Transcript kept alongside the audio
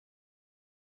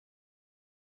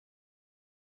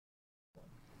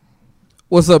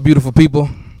What's up, beautiful people?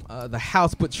 The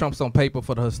House put Trumps on paper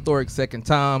for the historic second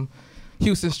time.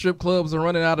 Houston strip clubs are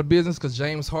running out of business because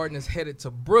James Harden is headed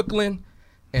to Brooklyn,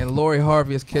 and Lori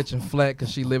Harvey is catching flack because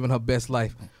she living her best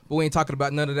life. But we ain't talking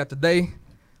about none of that today.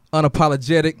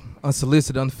 Unapologetic,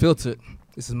 unsolicited, unfiltered.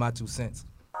 This is my 2 cents.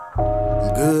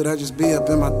 I'm good, I just be up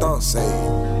in my thoughts, say,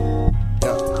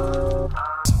 yeah.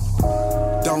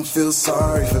 Don't feel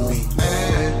sorry for me.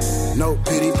 No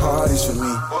pity parties for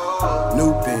me.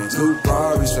 New pins, new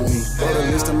Barbies for me. For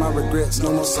the list of my regrets,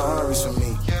 no more sorries for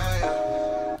me.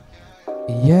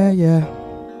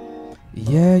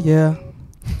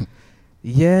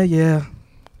 Yeah.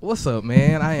 What's up,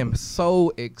 man? I am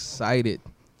so excited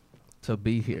to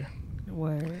be here.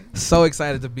 Word. So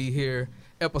excited to be here.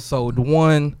 Episode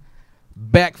 1,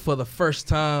 back for the first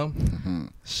time. Mm-hmm.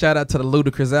 Shout out to the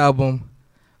Ludacris album.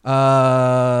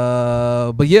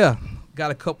 But yeah,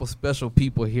 got a couple special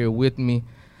people here with me.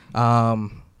 What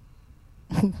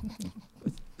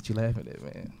you laughing at,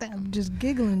 man? I'm just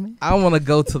giggling, man. I want to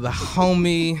go to the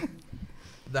homie,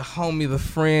 the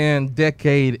friend,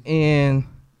 decade in.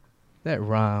 That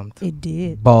rhymed. It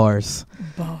did. Bars.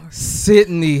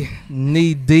 Sydney. Sydney,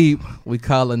 knee deep. We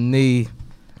call her knee.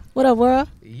 What up, world?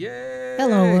 Yeah.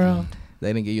 Hello, world.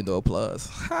 They didn't give you no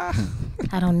applause.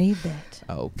 I don't need that.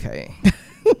 Okay.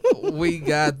 We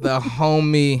got the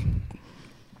homie,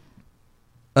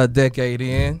 a decade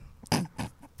in.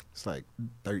 It's like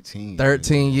 13.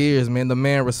 13 years, man. The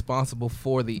man responsible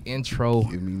for the intro.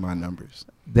 Give me my numbers.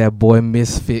 That boy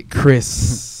Misfit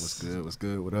Chris. What's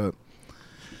good? What up?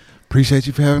 Appreciate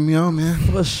you for having me on, man.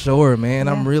 For sure, man.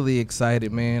 Yeah. I'm really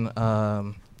excited, man.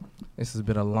 This has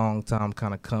been a long time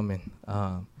kind of coming.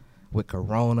 With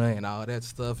Corona and all that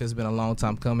stuff, it's been a long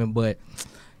time coming, but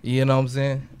you know what I'm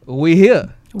saying? We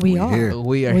here. We are. here.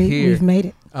 We are here. We've made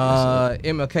it.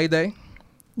 MLK Day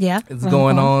Yeah. is right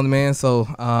going on, man. So,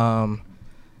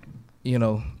 you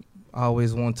know, I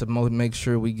always want to make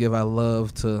sure we give our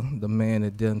love to the man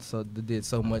that did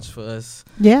so much for us.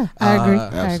 Yeah, I agree.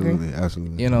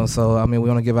 Absolutely. You know, so I mean, we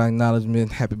want to give our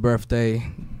acknowledgement. Happy birthday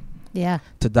Yeah.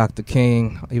 to Dr.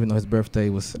 King, even though his birthday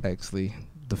was actually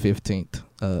the 15th.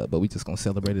 But we just gonna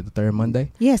celebrate it the third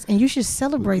Monday. Yes, and you should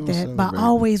celebrate gonna that by celebrate it.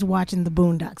 always watching the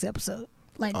Boondocks episode.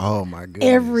 Like Oh my goodness.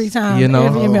 every time, You know?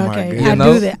 every Oh, my MLK. goodness. I You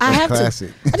know? do that. I That's have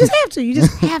classic. to. I just have to. You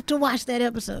just have to watch that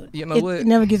episode. You know it, what? It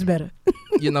never gets better.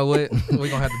 You know what? We're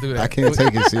gonna have to do that. I can't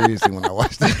take it seriously when I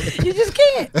watch that. You just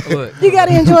can't. Look, You got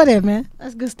to enjoy that, man.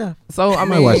 That's good stuff. so I I mean,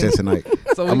 might watch that tonight.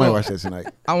 So I might watch that tonight.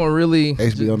 I want really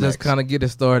HBO just Max. kind of get it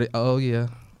started. Oh yeah.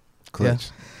 Clutch.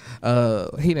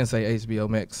 He didn't say HBO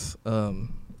Max.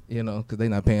 You know, because they're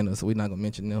not paying us, so we're not gonna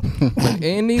mention them. But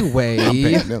anyway, I'm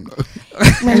paying them, though.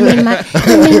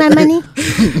 my money.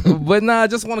 but nah, I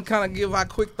just want to kind of give our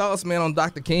quick thoughts, man, on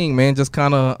Dr. King, man. Just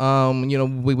kind of, you know,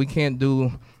 we can't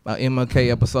do an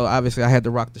MLK episode. Obviously, I had to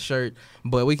rock the shirt,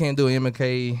 but we can't do an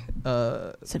MLK.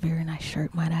 It's a very nice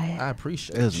shirt, might I add. I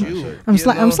appreciate It is a nice you. shirt. I'm You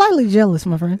know? I'm slightly jealous,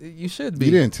 my friend. You should be.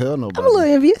 You didn't tell nobody. I'm a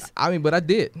little envious. I mean, but I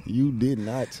did. You did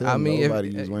not tell I mean, if- nobody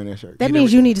you was wearing that shirt. That You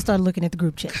means never- you need to start looking at the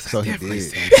group chat. So he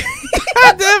did.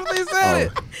 I definitely said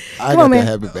it. I Come got on, that man.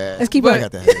 habit bad. Let's keep I going.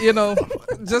 got that habit. You know,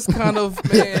 just kind of,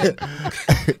 man,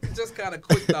 just kind of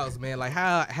quick thoughts, man. Like,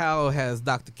 how has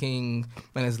Dr. King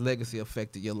and his legacy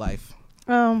affected your life?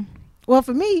 Well,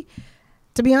 for me,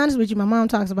 to be honest with you, my mom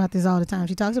talks about this all the time.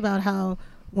 She talks about how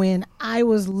when I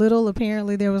was little,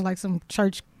 apparently there was like some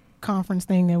church conference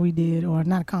thing that we did, or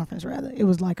not a conference, rather. It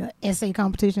was like a essay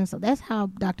competition. So that's how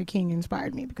Dr. King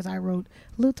inspired me, because I wrote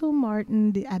Little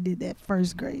Martin. I did that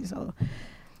first grade. So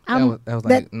That was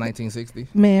like 1960.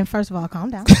 man, first of all, calm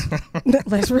down.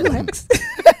 Let's relax.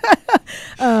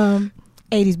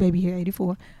 80s baby here,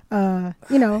 84. You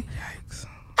know, Yikes.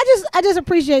 I just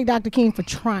appreciate Dr. King for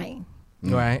trying.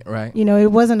 Right, right. You know,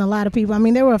 it wasn't a lot of people. I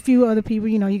mean, there were a few other people.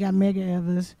 You know, you got Medgar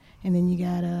Evers, and then you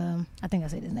got I think I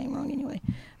said his name wrong anyway.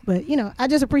 But you know, I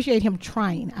just appreciate him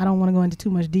trying. I don't want to go into too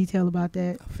much detail about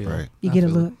that. I feel Right. it. You I get a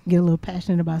feel little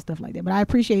passionate about stuff like that. But I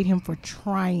appreciate him for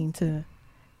trying to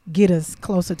get us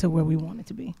closer to where we want it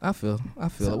to be. I feel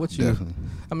So- it. What you? Definitely.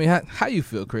 I mean, how you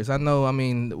feel, Chris? I know. I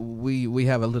mean, we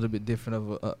have a little bit different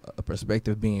of a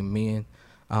perspective being men,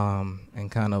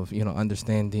 and kind of, you know,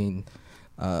 understanding,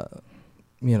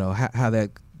 you know, how that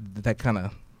kind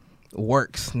of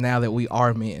works now that we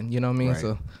are men. You know what I mean? Right.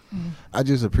 So I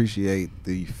just appreciate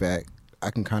the fact. I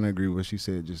can kind of agree with what she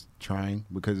said, just trying,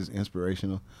 because it's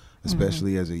inspirational,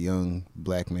 especially as a young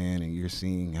black man, and you're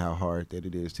seeing how hard that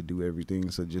it is to do everything.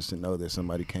 So just to know that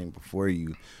somebody came before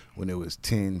you when it was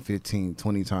 10, 15,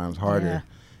 20 times harder,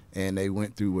 and they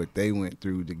went through what they went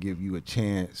through to give you a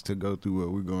chance to go through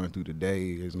what we're going through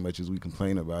today, as much as we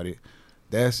complain about it.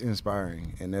 that's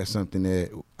inspiring, and that's something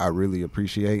that I really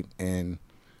appreciate, and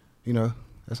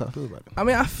that's how I feel about it. I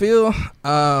mean, I feel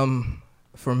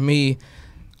for me,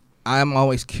 I'm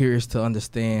always curious to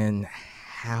understand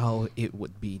how it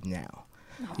would be now.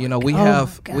 We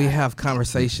have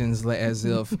conversations as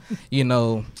if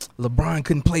LeBron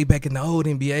couldn't play back in the old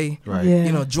NBA. Right.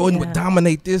 Yeah. Jordan would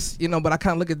dominate this. But I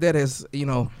kind of look at that as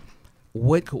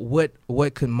what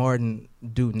could Martin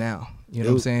do now? You know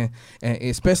what I'm saying? And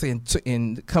especially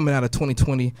in coming out of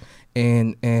 2020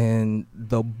 and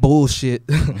the bullshit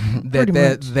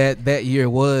that year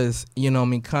was.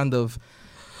 Kind of.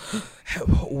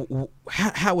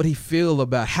 How would he feel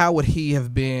about? How would he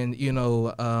have been? You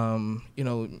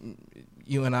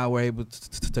and I were able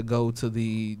to go to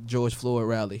the George Floyd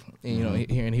rally,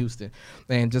 here in Houston,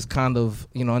 and just kind of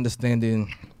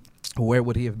understanding where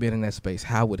would he have been in that space?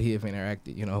 How would he have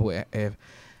interacted?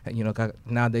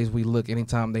 Nowadays we look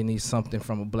anytime they need something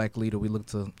from a black leader, we look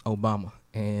to Obama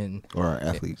or our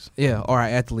athletes. Or our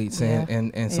athletes,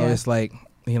 and so it's like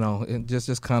it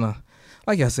just kind of.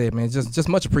 Like I said, man, just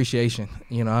much appreciation.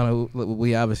 I know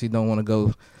we obviously don't want to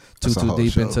go too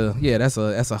deep into. Yeah, that's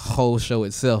a whole show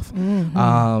itself.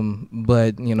 Mm-hmm.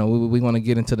 But we want to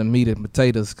get into the meat and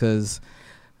potatoes because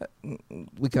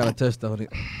we kind of touched on it.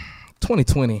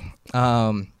 2020.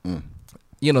 The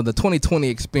 2020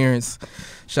 experience.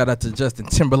 Shout out to Justin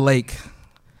Timberlake.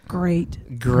 Great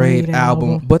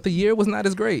album, but the year was not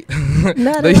as great.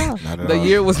 Not at all. The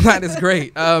year was not as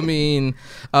great. I mean,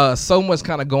 so much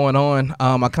kind of going on.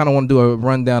 I kind of want to do a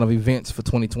rundown of events for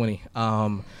 2020.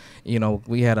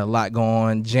 We had a lot going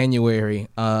on. January,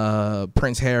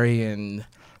 Prince Harry and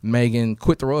Meghan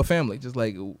quit the royal family. Just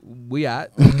like we out.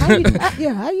 How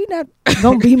you not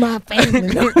gonna be my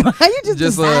family? How you just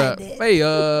decide that? Hey,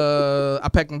 I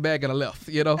packed my bag and I left.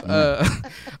 The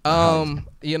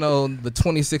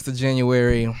 26th of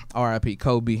January, R.I.P.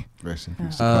 Kobe. Rest in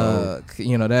peace. That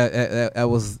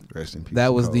was Rest in peace.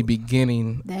 That was the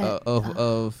beginning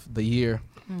of the year.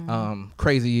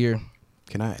 Crazy year.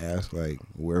 Can I ask,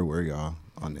 where were y'all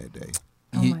on that day?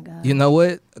 Oh my God. You know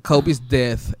what? Kobe's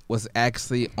death was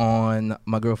actually on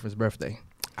my girlfriend's birthday.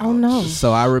 Oh no.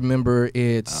 So I remember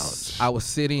I was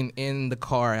sitting in the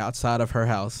car outside of her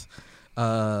house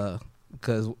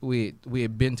because we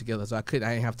had been together, so I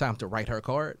didn't have time to write her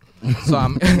card.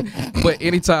 So but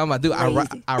anytime I do, I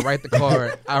write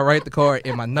the card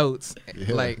in my notes.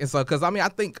 Yeah. And so because I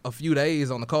think a few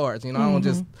days on the cards, I don't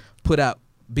just put out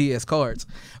BS cards.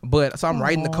 But so I'm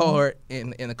writing the card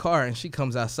in the car, and she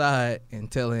comes outside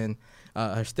and telling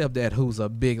her stepdad, who's a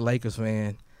big Lakers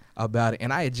fan, about it.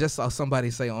 And I had just saw somebody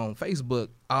say on Facebook,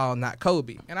 "Oh, not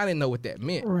Kobe," and I didn't know what that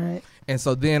meant. Right. And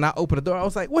so then I opened the door. I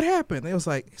was like, "What happened?" They was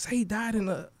like, "Say he died in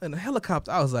a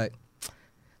helicopter." I was like,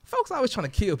 "Folks always trying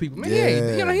to kill people, man.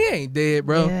 Yeah. He ain't dead,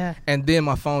 bro." Yeah. And then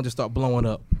my phone just started blowing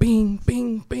up, bing,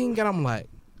 bing, bing, and I'm like,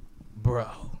 "Bro."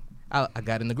 I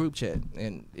got in the group chat,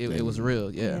 and it was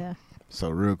real, yeah. So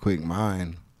real quick, I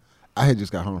had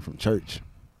just got home from church,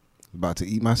 about to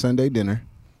eat my Sunday dinner,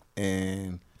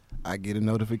 and I get a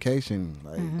notification,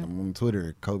 I'm on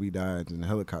Twitter, Kobe died in a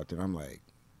helicopter, and I'm like,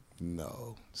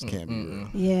 no, this can't be real.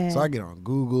 Yeah. So I get on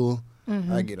Google,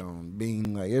 I get on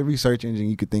Bing, every search engine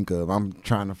you could think of, I'm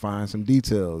trying to find some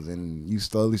details, and you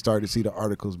slowly start to see the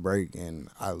articles break, and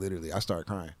I start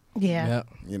crying. Yeah.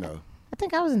 I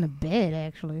think I was in the bed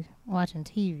actually watching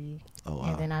TV. Oh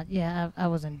wow. And then I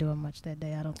wasn't doing much that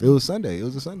day. I don't. It was Sunday. It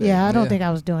was a Sunday. Yeah, I don't think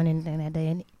I was doing anything that day.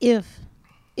 And if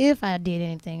I did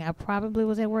anything, I probably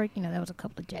was at work. That was a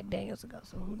couple of Jack Daniels ago.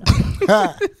 So who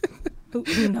knows?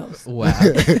 who knows? Wow.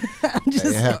 I'm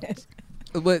just saying.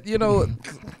 But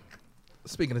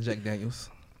speaking of Jack Daniels,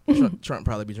 Trump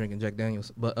probably be drinking Jack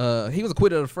Daniels. But he was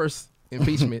acquitted of the first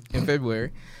impeachment in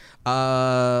February.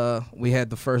 We had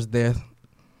the first death.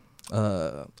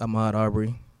 Ahmaud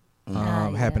Arbery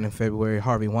happened in February.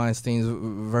 Harvey Weinstein's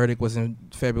verdict was in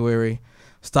February.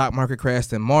 Stock market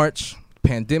crashed in March.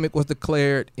 Pandemic was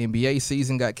declared. NBA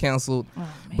season got canceled.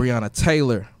 Breonna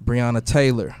Taylor.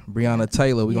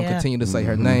 We're going to continue to say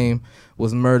her name.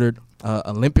 Was murdered.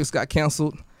 Olympics got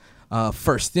canceled.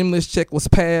 First stimulus check was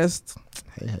passed.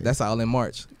 Hey. That's all in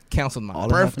March. Canceled my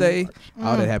birthday.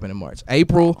 All that happened in March.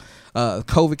 April,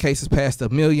 COVID cases passed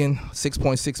 1 million,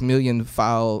 6.6 million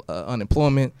filed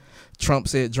unemployment. Trump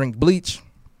said drink bleach.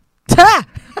 That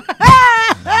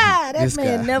This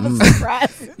man guy. never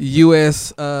surprises.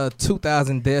 U.S.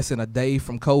 2,000 deaths in a day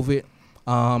from COVID.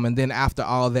 And then after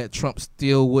all that, Trump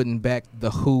still wouldn't back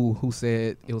the who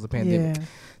said it was a pandemic. Yeah.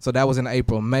 So that was in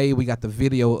April. May, we got the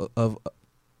video of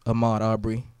Ahmaud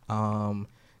Arbery.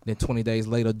 Then 20 days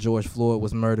later, George Floyd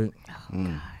was murdered. Oh,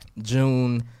 God.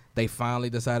 June, they finally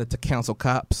decided to cancel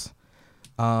cops.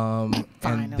 And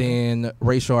Finally. then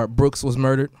Rayshard Brooks was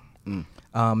murdered. Mm.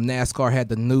 NASCAR had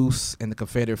the noose and the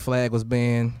Confederate flag was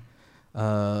banned.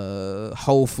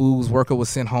 Whole Foods worker was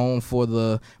sent home for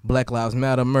the Black Lives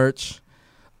Matter merch.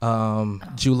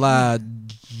 July,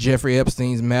 Jeffrey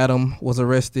Epstein's madam was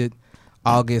arrested.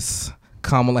 August,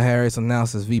 Kamala Harris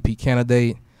announced as VP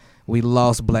candidate. We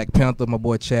lost Black Panther. My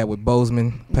boy Chadwick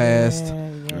Boseman passed. Yeah.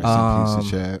 Rest in peace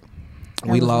to Chad.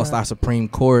 We That was lost rough. our Supreme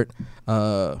Court.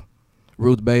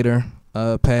 Ruth Bader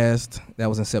passed. That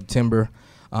was in September.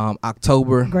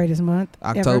 October. Greatest month.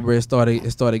 October it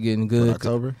started getting good.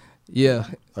 October? Yeah.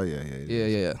 Oh,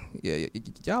 yeah. Yeah.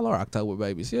 Y'all are October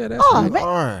babies. Yeah, that's Oh, right. man.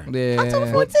 Are. Yeah.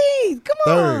 October 14th. Come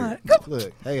on. Third. Come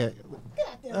Look, hey, on,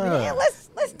 man.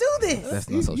 Let's do this. That's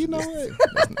You- not social you know distancing.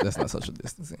 That's not social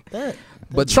distancing. that.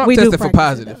 But Trump We do tested for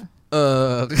practice it,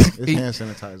 positive. It's He, hand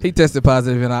sanitizer. he tested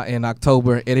positive in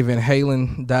October. Eddie Van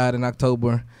Halen died in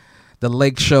October. The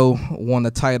Lake Show won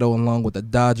the title along with the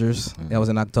Dodgers. That was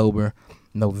in October.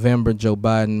 November, Joe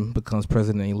Biden becomes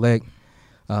president-elect.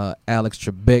 Alex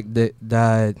Trebek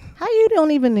died. How you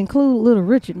don't even include Little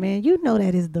Richard, man? You know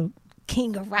that is the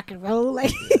king of rock and roll.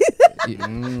 Like,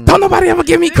 Don't nobody ever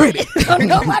give me credit. don't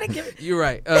nobody give it. You're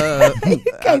right. You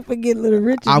can't forget Little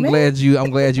Richard, I'm man. glad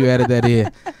you added that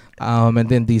in. And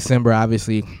then December,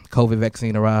 obviously, COVID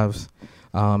vaccine arrives.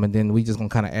 And then we just gonna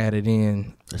kind of add it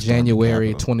in. They stormed the January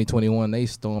Capitol. 2021, they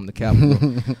stormed the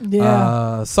Capitol.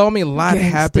 Yeah. So I mean, a lot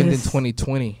happened in Gangsters.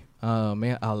 2020.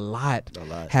 Man, a lot A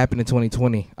lot. happened in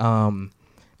 2020.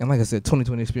 And like I said,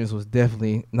 2020 experience was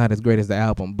definitely not as great as the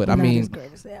album. But I Not mean, his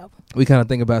greatest album. we kind of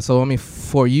think about. So I mean,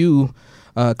 for you,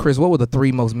 Chris, what were the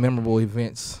 3 most memorable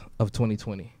events of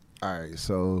 2020? All right,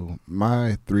 so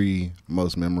my 3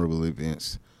 most memorable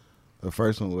events. The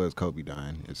first one was Kobe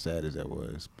dying, as sad as that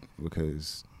was,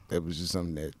 because that was just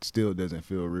something that still doesn't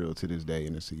feel real to this day,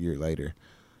 and it's a year later.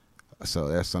 So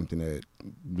that's something that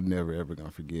we're never, ever going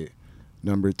to forget.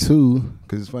 Number 2,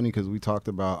 because it's funny because we talked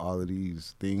about all of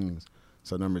these things.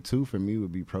 So number 2 for me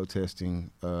would be protesting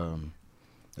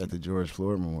at the George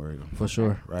Floyd Memorial, For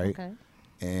sure. right? Okay.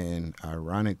 And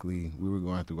ironically, we were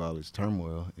going through all this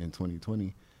turmoil in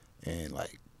 2020, and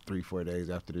like 3-4 days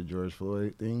after the George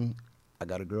Floyd thing, I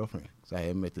got a girlfriend. So I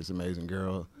had met this amazing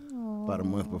girl about a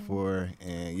month before,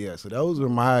 and yeah, so those were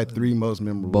my 3 most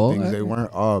memorable Boy. things. They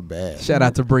weren't all bad. Shout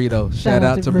out to Bree though. Shout Shout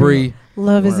out to Bree.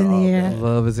 Love is We're in all the air. bad.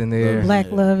 Love is in the air. Black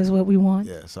Yeah. love is what we want.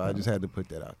 Yeah, so I just had to put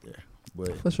that out there.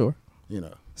 But For sure. you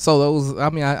know, So those, I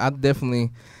mean, I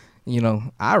definitely, you know,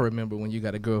 I remember when you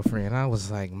got a girlfriend. I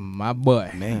was like, my boy.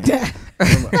 man,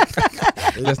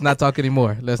 Let's not talk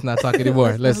anymore. Let's not talk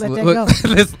anymore. Let's Let's let that go.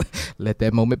 let's let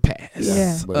that moment pass.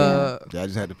 Yeah. but Yeah. I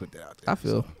just had to put that out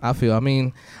there. I feel. I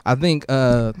mean, I think.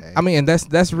 I mean, and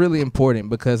that's really important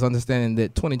because understanding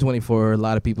that 2020 for a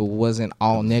lot of people wasn't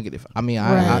all negative. I mean,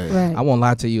 Right, right. I won't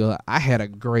lie to you. I had a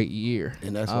great year.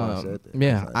 And that's why I said that.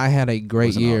 Yeah, It's like, I had a great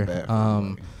wasn't all year. bad for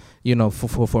anybody. You know,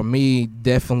 for me,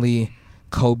 definitely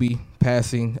Kobe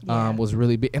passing Yeah. was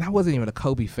really big, and I wasn't even a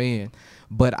Kobe fan,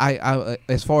 but I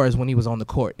as far as when he was on the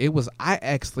court, I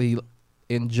actually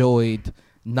enjoyed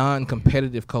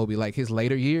non-competitive Kobe, like his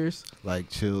later years. Like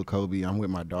chill Kobe. I'm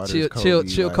with my daughter's Chill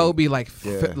Kobe. like, Kobe, like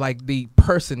yeah. like the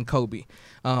person Kobe,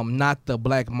 not the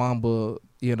Black Mamba.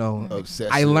 You know,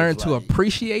 Obsessive, I learned to like,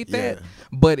 appreciate that, yeah.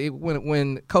 but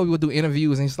when Kobe would do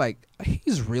interviews and he's like,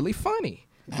 he's really funny.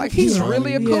 Like he's Funny,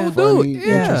 really a cool Yeah. dude. funny,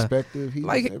 Yeah. introspective. He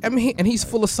Like was I mean, and he's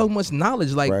everything. full of so much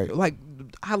knowledge. Like Right.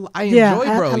 I Yeah,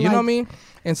 enjoy bro. I You know what I like- mean?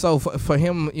 And so for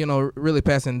him, you know, really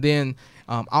passing. Then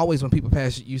always when people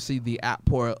pass, you see the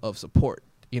outpour of support.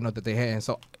 You know that they had, and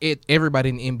so everybody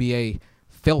in the NBA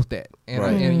felt that, and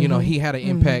Right. and you know he had an Mhm.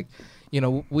 impact. You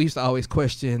know, we used to always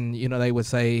question. You know, they would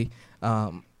say.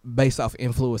 Based off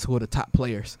influence, who are the top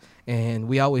players, and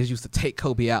we always used to take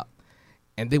Kobe out,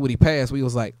 and then when he passed, we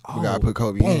was like, "Oh, We gotta put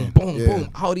Kobe boom, in." boom, Yeah. boom!"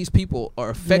 All these people are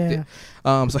affected,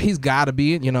 so he's got to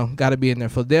be in, in there.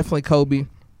 So definitely Kobe.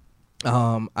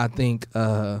 I think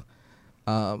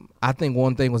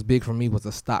one thing was big for me was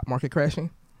the stock market crashing,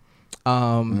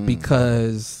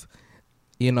 because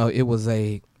it was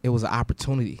an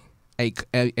opportunity,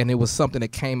 and it was something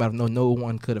that came out of no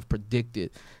one could have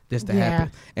predicted this to Yeah.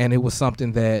 happen, and it was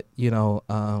something that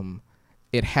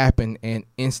it happened, and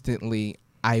instantly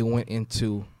I went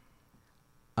into,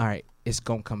 all right, it's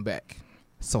gonna come back.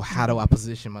 So how do I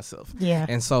position myself? Yeah.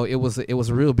 And so it was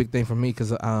a real big thing for me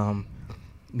because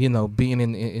being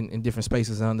in different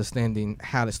spaces and understanding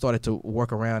how it started to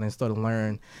work around and started to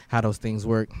learn how those things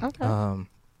work. Okay.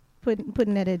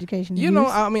 Putting that education. to You know,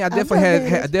 use. I mean, I I definitely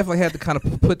love had to kind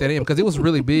of put that in because it was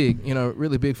really big,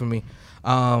 really big for me.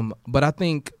 But I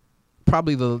think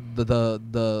probably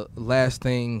the last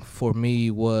thing for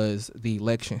me was the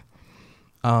election.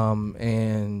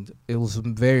 And it was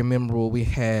very memorable. We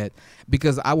had,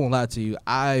 because I won't lie to you,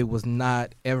 I was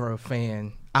not ever a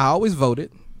fan. I always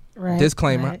voted. Right.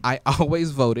 Disclaimer, right. I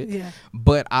always voted. Yeah.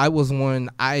 But I was one,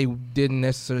 I didn't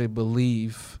necessarily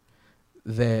believe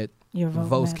that Your vote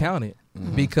votes mattered. counted,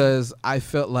 because I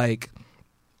felt like,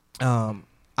 how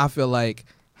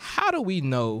do we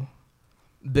know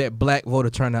that black voter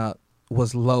turnout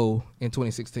was low in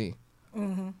 2016?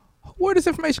 Where does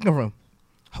information come from?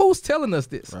 Who's telling us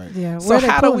this? Right. Yeah. So where they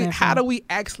how do pulling we that how from? do we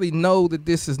actually know that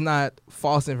this is not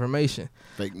false information?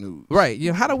 Fake news. Right.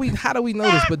 You know, how do we know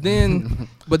this? But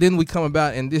then we come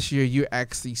about, and this year you're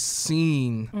actually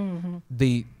seeing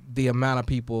the amount of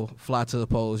people fly to the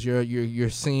polls. You're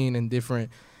seeing in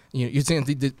different. You're seeing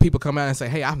the people come out and say,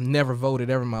 "Hey, I've never voted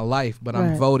ever in my life, but I'm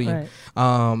Right, voting." right.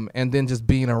 And then just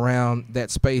being around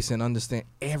that space and understand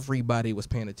everybody was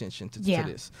paying attention to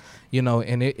this.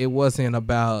 And it wasn't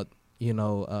about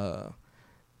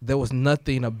there was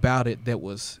nothing about it that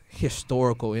was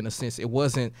historical in a sense. It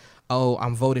wasn't, oh,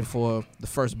 I'm voting for the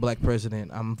first black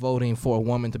president. I'm voting for a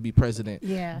woman to be president.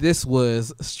 Yeah. This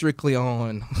was strictly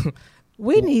on.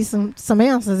 We need some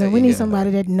answers, and we need Yeah. somebody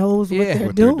that knows what Yeah. they're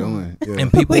What they're doing. doing. Yeah.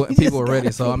 And people We just were ready.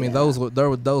 gotta So I mean,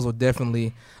 figure those were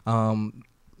definitely one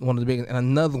of the biggest. And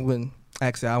another one,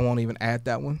 actually, I won't even add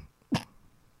that one.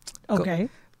 Okay.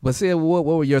 But see, what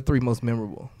were your three most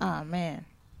memorable? Oh man,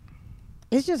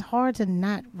 it's just hard to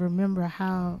not remember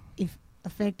how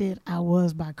affected I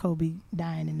was by Kobe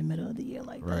dying in the middle of the year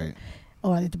like that, Right.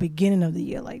 or at the beginning of the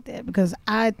year like that, because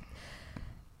I'm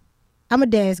a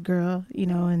dad's girl,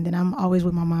 and then I'm always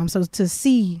with my mom. So to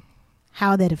see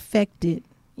how that affected,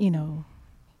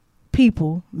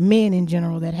 people, men in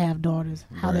general that have daughters,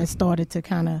 how Right. that started to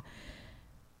kind of,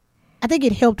 I think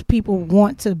it helped people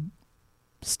want to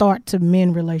start to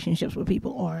mend relationships with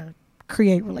people or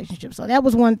create relationships. So that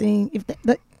was one thing.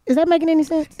 Is that making any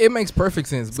sense? It makes perfect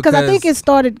sense Because I think it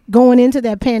started going into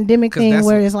that pandemic 'Cause thing that's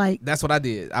where what- it's like, that's what I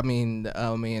did. I mean,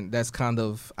 that's kind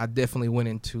of, I definitely went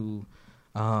into,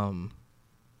 kind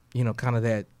of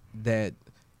that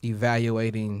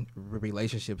evaluating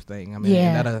relationships thing. I mean,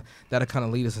 Yeah. and that'll kind of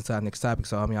lead us into our next topic.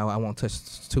 So I mean, I won't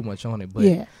touch too much on it, but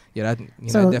yeah. that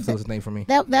So that definitely was a thing for me.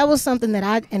 That was something that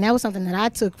I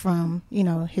took from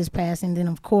his passing. Then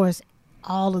of course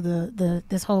all of the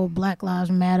this whole Black Lives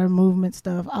Matter movement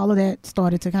stuff, all of that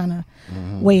started to kind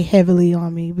of weigh heavily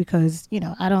on me because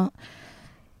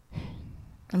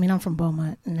I'm from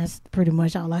Beaumont, and that's pretty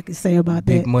much all I can say about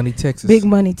Big that. money Texas. Big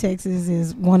Money, Texas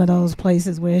is one of those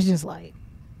places where it's just like,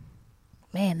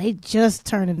 man, they just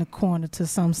turning the corner to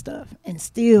some stuff, and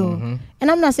still. Mhm.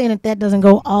 And I'm not saying that doesn't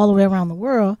go all the way around the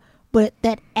world, but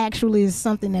that actually is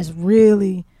something that's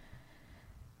really,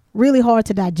 really hard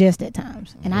to digest at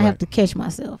times. And I have Right. to catch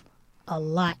myself a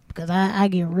lot because I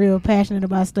get real passionate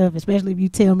about stuff, especially if you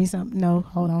tell me something. No,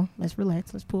 hold on, let's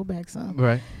relax, let's pull back some.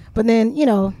 Right. But then,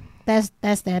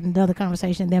 that's that another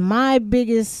conversation. Then my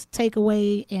biggest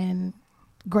takeaway and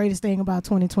greatest thing about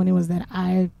 2020 was that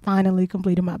I finally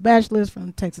completed my bachelor's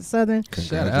from Texas Southern.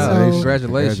 Shout out.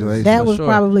 Congratulations. Congratulations. That For was sure.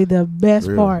 probably the best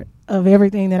Real. part of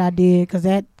everything that I did because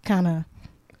that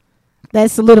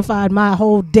solidified my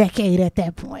whole decade at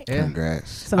that point. Yeah. Congrats.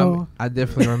 So, I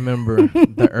definitely remember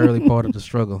the early part of the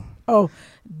struggle.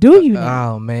 do you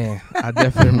now? Oh man, I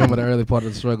definitely remember the early part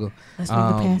of the struggle. Let's leave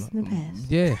the past in the past.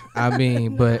 Yeah, I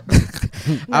mean, but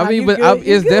Nah, you good,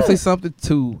 you it's definitely good. something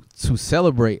to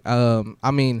celebrate.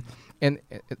 I mean, and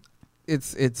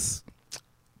it's.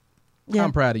 Yeah.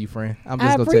 I'm proud of you, friend. I'm I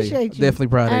just gonna tell you, appreciate you. definitely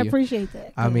proud I of you. appreciate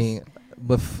that. I 'cause- mean,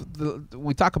 but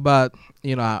we talk about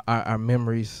our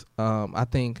memories. I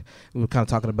think we were kind of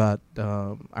talking about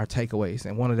our takeaways,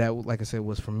 and one of that, like I said,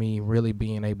 was for me really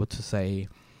being able to say,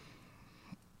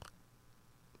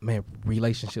 man,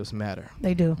 relationships matter.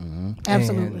 they do. Mm-hmm.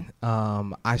 Absolutely.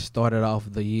 And, I started off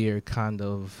the year kind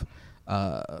of,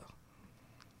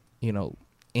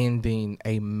 ending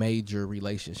a major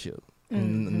relationship.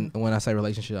 And when I say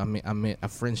relationship, I meant a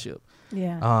friendship.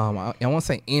 Yeah. I won't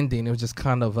say ending. It was just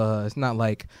kind of it's not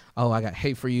like, oh, I got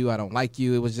hate for you, I don't like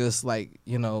you. It was just like,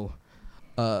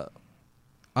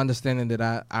 understanding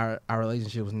that our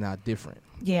relationship was now different.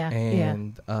 yeah.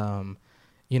 And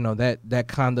that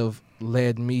kind of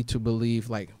led me to believe,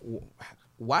 like,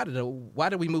 why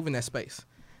did we move in that space,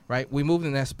 right? We moved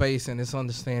in that space, and it's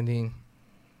understanding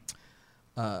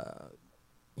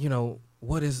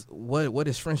what is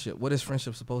friendship? What is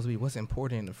friendship supposed to be? What's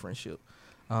important in the friendship?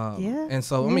 Yeah, And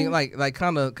so, I yeah. mean, like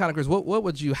kind of, Chris,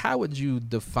 how would you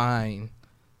define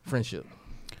friendship?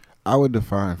 I would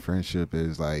define friendship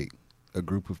as like a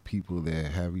group of people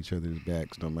that have each other's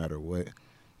backs no matter what,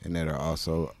 and that are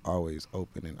also always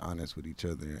open and honest with each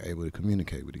other and able to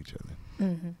communicate with each other.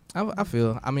 Mm-hmm. I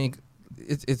feel. I mean,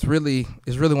 it's really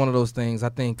one of those things. I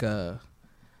think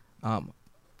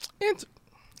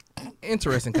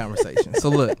interesting conversation. So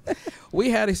look, we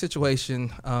had a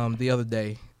situation the other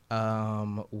day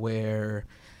where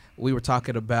we were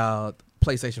talking about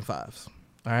PlayStation 5s.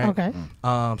 All right. Okay.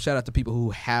 Shout out to people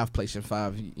who have PlayStation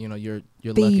 5. You know, you're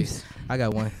Thieves. lucky. I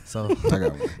got one, so I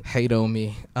got one. hate on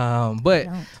me.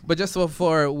 But just so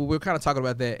for we're kind of talking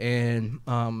about that, and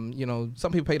you know,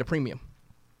 some people pay the premium.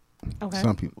 Okay.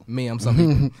 Some people. Me, I'm some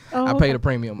people. Oh, I okay. pay the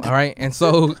premium. All right, and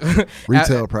so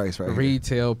Retail price, right?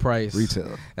 Retail price.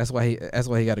 Retail. That's why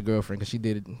he got a girlfriend, because she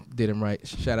did him right.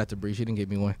 Shout out to Bree. She didn't give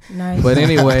me one. Nice. But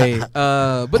anyway,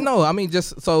 but no, I mean,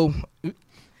 just so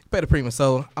pay the premium.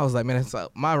 So I was like, man,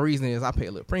 my reason is I pay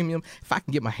a little premium. If I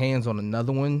can get my hands on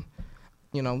another one,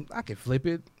 you know, I can flip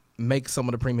it, make some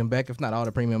of the premium back, if not all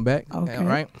the premium back. Okay. All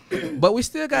right. But we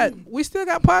still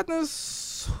got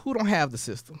partners who don't have the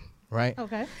system. Right.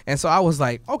 Okay. And so I was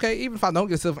like, okay, even if I don't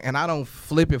get silver and I don't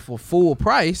flip it for full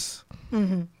price,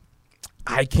 Mm-hmm.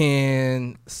 I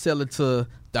can sell it to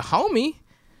the homie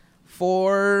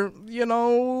for, you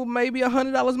know, maybe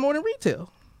 $100 more than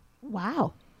retail.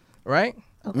 Wow. Right?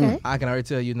 Okay. I can already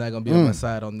tell you're not going to be on my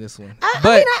side on this one. I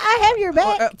mean, I have your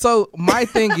back. So my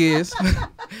thing is,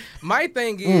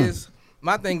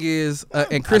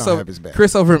 and Chris I don't over have his back.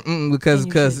 because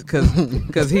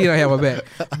he don't have my back.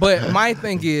 But my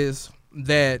thing is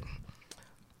that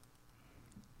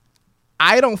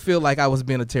I don't feel like I was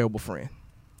being a terrible friend.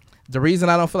 The reason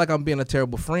I don't feel like I'm being a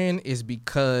terrible friend is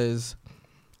because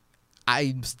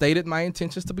I stated my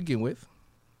intentions to begin with.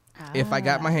 If I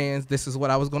got my hands, this is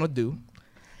what I was going to do.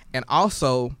 And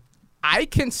also, I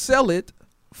can sell it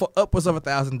for upwards of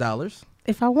 $1,000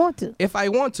 If I want to. if I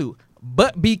want to.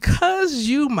 But because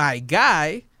you my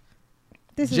guy,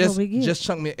 This is what we get. just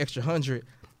chunk me an extra 100,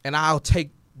 and I'll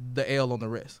take the L on the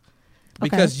rest. Okay.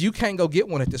 Because you can't go get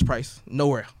one at this price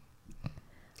nowhere.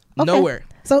 Okay. Nowhere.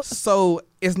 So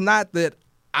it's not that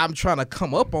I'm trying to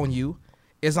come up on you.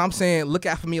 It's I'm saying look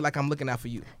out for me like I'm looking out for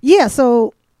you. yeah.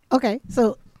 So okay.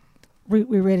 So we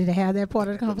ready to have that part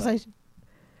of the conversation?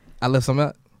 I left some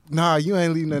out. Nah, you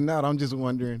ain't leaving nothing out. I'm just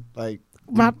wondering, like,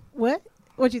 My what?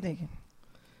 What you thinking?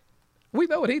 We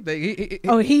know what he think. He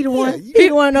He the one. you- He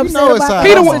the one you upset know it's about how- the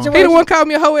the whole one. He the situation. one called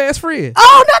me a hoe ass friend.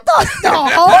 Oh, not the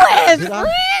whole ass Did I?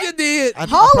 friend. You did. I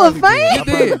Hall of probably Fame?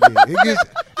 did. I probably did.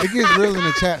 It gets real in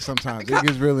the chat sometimes. It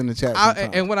gets real in the chat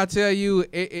sometimes. And when I tell you,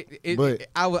 But-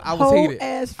 I was Whole heated.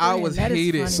 ass I friend. was That is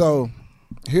heated. funny. So,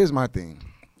 here's my thing.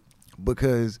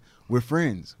 Because we're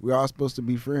friends. We're all supposed to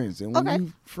be friends. And when Okay.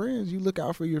 you friends, you look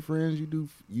out for your friends.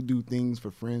 You do things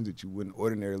for friends that you wouldn't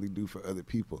ordinarily do for other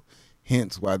people.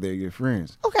 Hence why they're your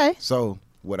friends. Okay. So,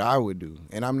 what I would do,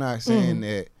 and I'm not saying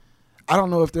that I don't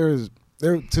know if there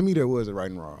to me there was a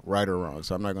right or wrong,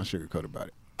 so I'm not gonna sugarcoat about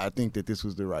it. I think that this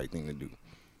was the right thing to do.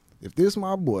 If this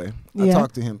my boy, I Yeah.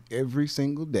 talk to him every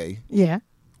single day. Yeah.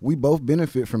 We both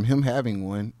benefit from him having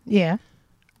one. Yeah.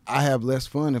 I have less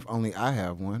fun if only I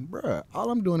have one. Bruh, all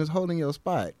I'm doing is holding your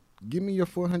spot. Give me your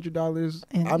 $400.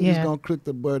 And- I'm yeah. just going to click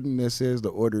the button that says the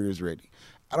order is ready.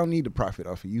 I don't need to profit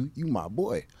off of you. You my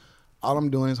boy. All I'm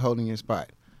doing is holding your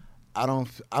spot.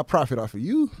 I profit off of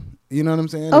you. You know what I'm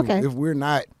saying? Okay. If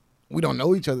we don't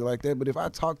know each other like that, but if I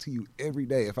talk to you every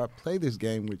day, if I play this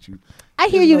game with you, I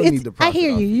hear there's you. no It's, need to I profit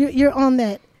hear off you. You're on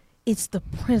that. It's the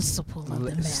principle of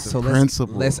the matter. So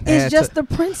principle. Let's add It's just to, the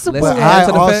principle. let's But add I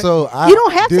to the fact- also, You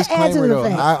don't have to add to disclaimer the though,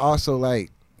 fact. I also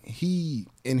like he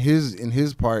in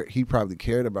his part, he probably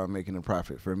cared about making a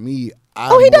profit. For me,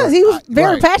 He does. He was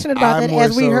very passionate about that, more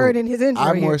as we heard in his intro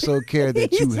I here. more so care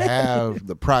that He you said- have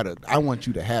the product. I want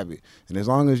you to have it, and as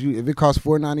long as if it costs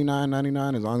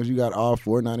 $4.99.99, as long as you got all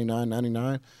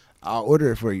 $4.99.99, I'll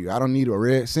order it for you. I don't need a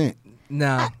red cent.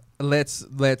 Now let's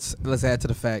add to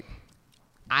the fact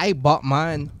I bought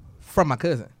mine from my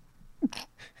cousin.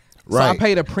 So I Right.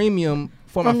 paid a premium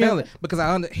for my From your- family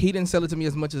because he didn't sell it to me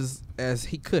as much as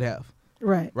he could have,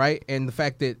 Right. right? And the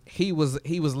fact that he was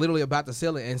literally about to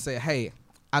sell it and say, "Hey,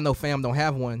 I know fam don't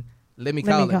have one. Let me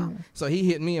call him." So he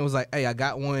hit me and was like, "Hey, I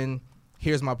got one.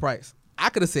 Here's my price." I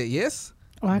could have said yes,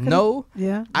 Or I could've- no.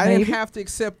 Yeah. I maybe. didn't have to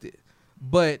accept it,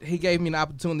 but he gave me an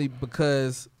opportunity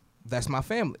because that's my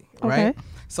family, Okay. right?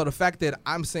 So the fact that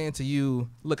I'm saying to you,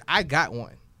 look, I got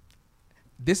one.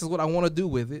 This is what I want to do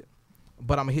with it,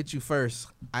 but I'm gonna hit you first.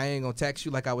 I ain't gonna tax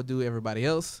you like I would do everybody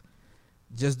else.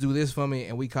 Just do this for me,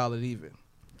 and we call it even.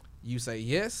 You say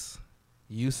yes,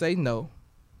 you say no,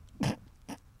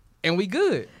 and we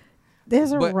good.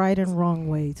 There's a but- right and wrong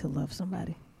way to love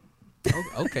somebody.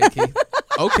 Okay, Keith.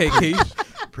 Okay, Keith.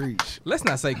 Preach. Let's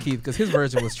not say Keith because his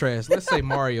version was trash. Let's say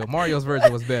Mario. Mario's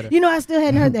version was better. You know, I still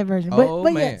hadn't heard that version. But, Oh,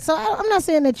 but man. yeah, so I'm not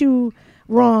saying that you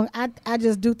wrong. I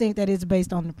just do think that it's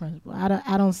based on the principle.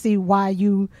 I don't see why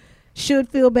you should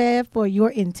feel bad for your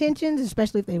intentions,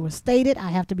 especially if they were stated. I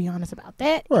have to be honest about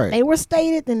that. Right. If they were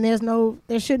stated, then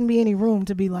there shouldn't be any room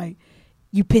to be like,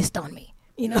 you pissed on me.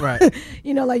 You know, Right.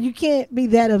 you know, like you can't be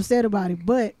that upset about it.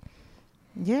 But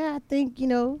yeah, I think, you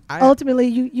know, I- ultimately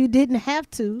you didn't have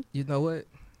to You know what?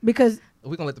 because We're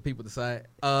going to let the people decide.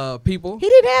 People, he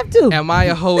didn't have to. am I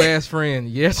a hoe-ass friend?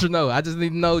 Yes or no? I just need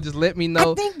to know. Just let me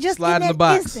know. I think just Slide in in the that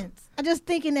box. instance. I just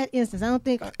think in that instance. I don't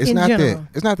think It's in not general. that.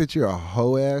 It's not that you're a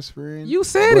hoe ass friend. You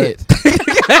said but it.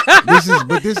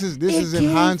 This is It in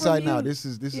came hindsight from now. you. This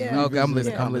is Yeah. Okay, I'm revisiting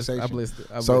listening. the I'm listening. I'm conversation.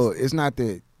 listening. So it's not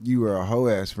that you were a hoe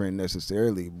ass friend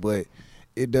necessarily, but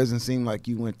it doesn't seem like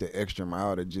you went the extra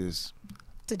mile to just.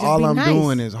 To just All be I'm nice.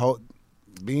 doing is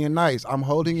being nice. I'm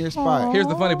holding your spot. Here's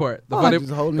the funny part. The Oh, funny,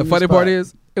 just holding the your funny part spot.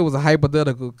 is it was a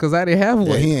hypothetical because I didn't have Yeah,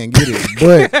 one. he ain't get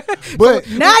it, but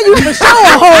Now you for sure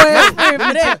a whole ass friend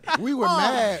for that. we were Oh,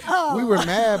 mad. oh. We were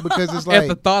mad because it's At the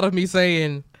like thought of me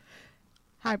saying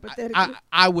Hypothetically.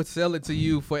 I would sell it to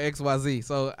you for XYZ.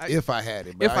 So if I had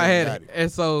it, but if I ain't had got it,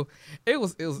 and so it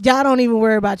was. Y'all don't even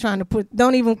worry about trying to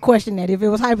don't even question that. If it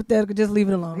was hypothetical, just leave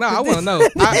it alone. No, I want to know.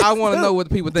 I want to know what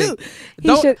the people think.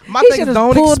 He should- My he thing is should've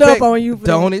don't pulled expect. up on you for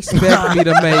Don't that. expect me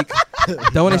to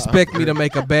make. Don't expect me to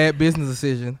make a bad business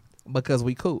decision because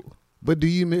we cool. But do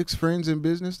you mix friends in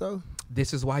business though?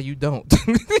 This is why you don't.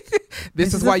 This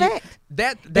is is why a you fact.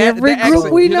 that Every that group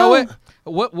accent, we you know know.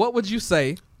 what would you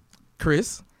say,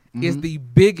 Chris, is Mm-hmm. the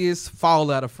biggest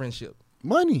fallout of friendship?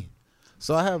 Money.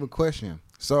 So I have a question.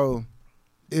 So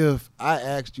if I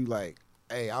asked you like,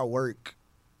 hey, I work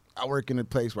in a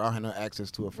place where I have no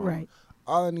access to a phone. Right.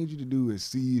 All I need you to do is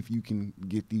see if you can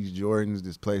get these Jordans,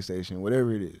 this PlayStation,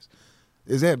 whatever it is.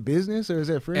 Is that business or is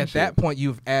that friendship? At that point,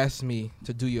 you've asked me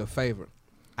to do you a favor.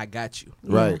 I got you.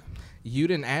 Right. You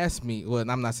didn't ask me. Well,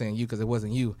 I'm not saying you because it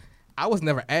wasn't you. I was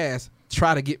never asked,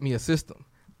 try to get me a system.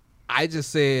 I just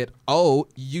said, oh,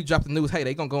 you dropped the news. Hey,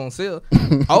 they going to go on sale.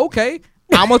 Okay.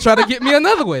 I'm going to try to get me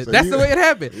another one. So That's the you- way it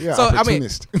happened. you're So, I mean,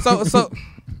 opportunist. so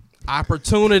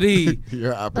opportunity.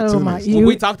 You're an Oh opportunist. my- When You-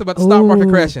 we talked about the stock market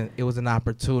Ooh. crashing, it was an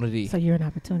opportunity. So you're an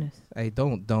opportunist. Hey,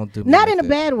 don't do me Not like in a that.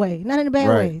 bad way. Not in a bad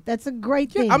Right. way. That's a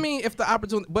great thing. Yeah, I mean, if the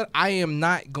opportunity, but I am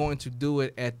not going to do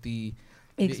it at the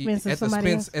Expense of at the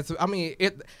somebody expense. I mean,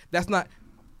 that's not.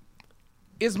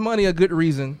 Is money a good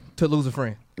reason to lose a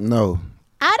friend? No.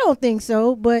 I don't think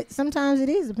so, but sometimes it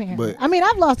is apparently. But I mean,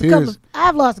 I've lost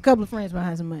a couple of friends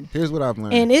behind some money, Here's what I've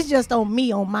learned. and it's just on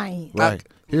me on my end. right.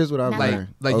 Here's what I've learned.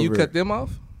 Like you over- cut them off,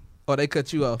 or they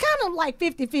cut you off. Kind of like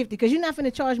 50-50 because you're not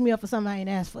finna charge me up for something I ain't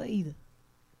asked for either.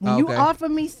 When you Okay. offer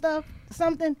me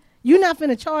something, you're not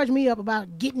finna charge me up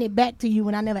about getting it back to you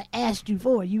when I never asked you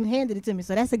for it. You handed it to me,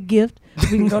 so that's a gift.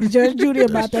 We can go to Judge Judy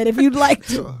about that if you'd like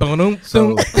to. Boom, So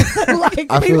Like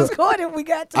I the feel- people's court if we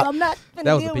got to. I'm not finna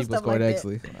that was deal the with people's stuff court. like that.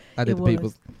 Actually, I did It the was.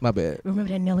 people's. My bad. Remember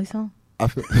that Nelly song? I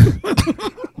feel,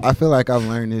 I feel like I've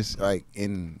learned this like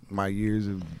in my years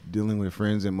of dealing with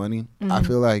friends and money. Mm-hmm. I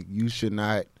feel like you should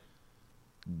not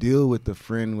deal with the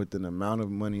friend with an amount of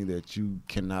money that you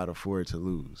cannot afford to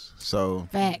lose. So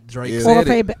Fact. Drake Yeah. Or said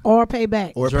pay it. back. Or pay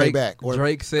back. or pay Drake- back. Or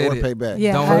Drake said or it. pay back.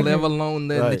 Yeah, I Don't agree. live alone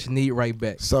nothing Right. that you need right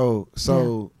back. So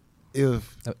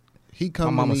if he My come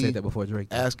to mama me said that before Drake.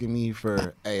 did. asking me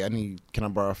for, hey, can I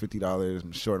borrow $50?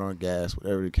 I'm short on gas,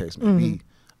 whatever the case may Mm-hmm. be.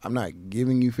 I'm not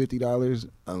giving you $50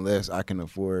 unless I can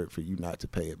afford for you not to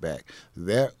pay it back.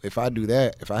 That if I do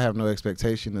that, if I have no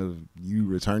expectation of you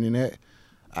returning that,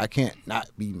 I can't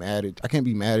be mad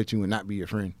at you and not be your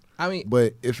friend. I mean,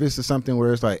 But if it's something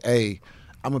where it's like, hey,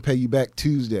 I'm gonna pay you back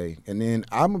Tuesday, and then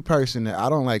I'm a person that I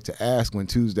don't like to ask when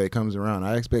Tuesday comes around.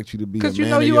 I expect you to be a because you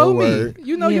man know of you your owe word. me.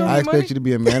 You know you Yeah. owe I me expect money. you to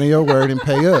be a man of your word and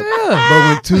pay up. Yeah.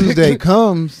 But when Tuesday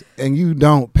comes and you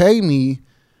don't pay me,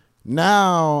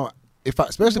 now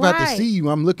especially if I have to Right. see you,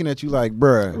 I'm looking at you like,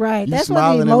 bruh, Right. you That's where the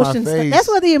smiling in my emotion. face. That's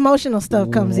where the emotional stuff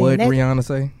comes What in. That- Rihanna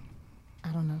say? I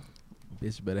don't know.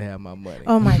 Bitch better have my money.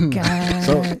 Oh my god.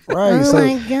 So, right, Oh so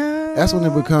my god. that's when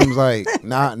it becomes like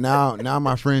now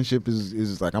my friendship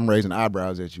is like I'm raising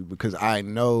eyebrows at you because I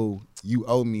know you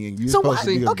owe me and you're So supposed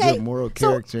why- to be a okay, good moral so-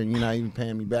 character and you're not even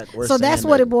paying me back. Or So that's saying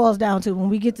what that. it boils down to when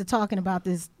we get to talking about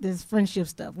this friendship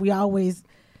stuff. We always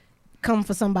come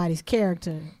for somebody's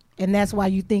character. And that's why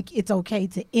you think it's okay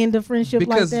to end a friendship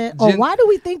Because like that? Or why do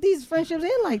we think these friendships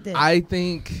end like that?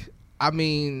 I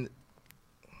mean,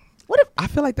 what if I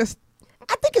feel like that's.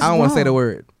 I think it's I don't wrong. want to say the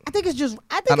word. I think it's just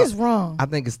I it's don't- wrong. I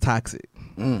think it's toxic.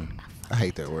 I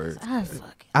hate that word.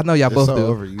 I know y'all It's both so do.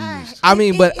 overused. I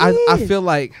mean, but I is. feel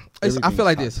like I Everything's feel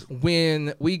like this.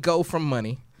 When we go from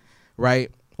money,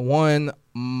 right? One,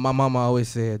 my mama always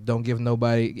said, don't give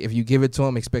nobody, if you give it to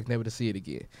them, expect never to see it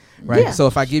again. Right? Yeah. So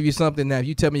if I give you something now, if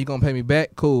you tell me you're going to pay me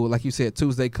back, cool. Like you said,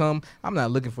 Tuesday come, I'm not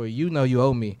looking for you. You know you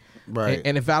owe me. Right.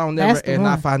 And if I don't never, That's the and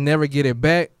one. if I never get it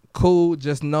back, cool.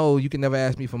 Just know you can never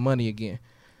ask me for money again.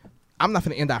 I'm not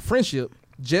going to end our friendship.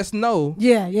 Just know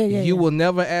you will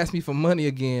never ask me for money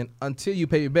again until you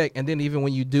pay me back. And then even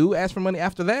when you do ask for money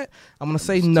after that, I'm going to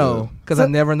say no because I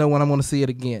never know when I'm going to see it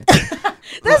again.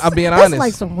 I'm being honest. That's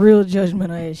like some real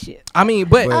judgment ass shit. I mean,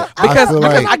 but I because feel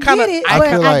like- I kind of get it, I but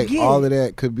feel like get all it. of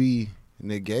that could be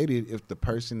negated if the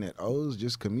person that owes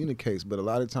just communicates. But a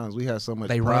lot of times we have so much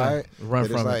They pride run that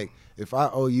from it's it. like if I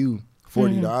owe you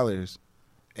 $40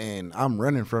 and I'm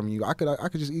running from you, I could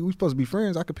just we supposed to be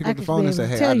friends. I could pick I up the could phone be and say,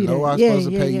 able to hey, tell I you know that. I was Yeah, supposed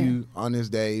to yeah, pay yeah. you on this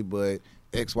day, but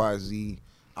XYZ.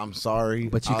 I'm sorry.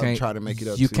 But you I'll can't try to make it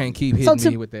up. You to can't you. keep So hitting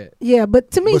to- me with that. Yeah,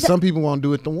 but to me, But some people won't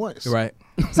do it the once. Right.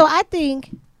 so I think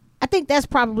that's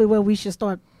probably where we should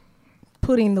start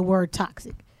putting the word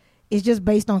toxic. It's just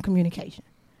based on communication.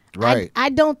 Right. I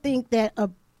don't think that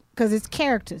because it's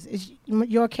characters, it's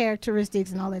your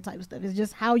characteristics and all that type of stuff. It's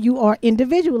just how you are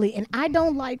individually, and I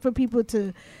don't like for people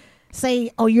to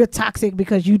say, "Oh, you're toxic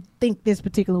because you think this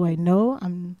particular way." No,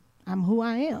 I'm who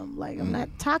I am. Like I'm not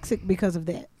toxic because of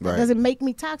that. That Right. doesn't make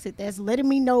me toxic. That's letting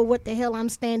me know what the hell I'm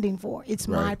standing for. It's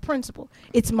my Right. principle.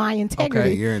 It's my integrity.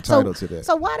 Okay, you're entitled to that.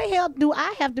 So why the hell do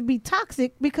I have to be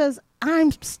toxic because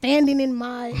I'm standing in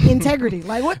my integrity?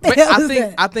 Like what the But hell I is think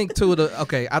that? I think two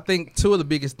of the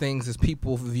biggest things is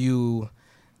people view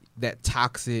that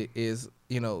toxic is,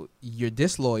 you're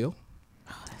disloyal,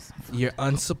 you're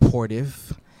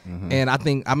unsupportive, and I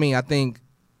think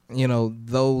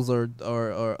those are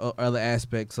other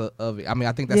aspects of it. I mean,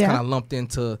 I think that's Yeah. kind of lumped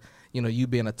into you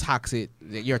being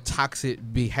your toxic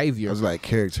behavior. It was like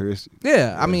characteristics.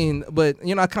 Yeah, I mean, but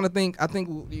I kind of think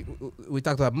we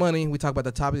talked about money. We talked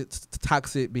about the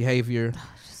toxic behavior.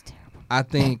 It's just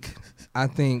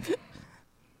terrible.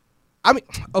 I mean,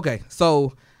 okay.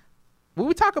 So when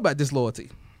we talk about disloyalty,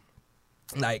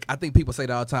 like I think people say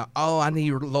that all the time. Oh, I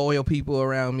need loyal people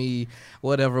around me.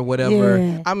 Whatever.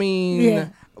 Yeah. I mean, Yeah.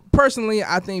 personally,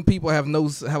 I think people have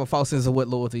a false sense of what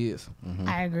loyalty is.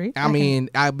 I agree. I mean,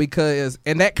 because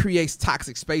that creates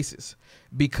toxic spaces.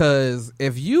 Because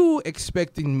if you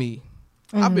expecting me,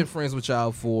 I've been friends with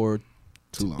y'all for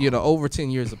Too long. over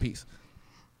 10 years apiece.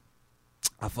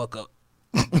 I fuck up.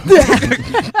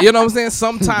 You know what I'm saying?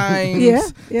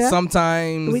 Sometimes, Yeah.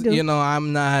 sometimes, We do.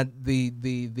 I'm not the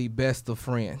best of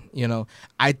friend.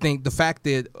 I think the fact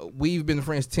that we've been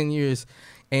friends 10 years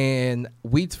and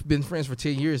we've been friends for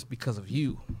 10 years because of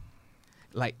you.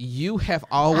 Like you have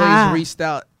always reached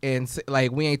out and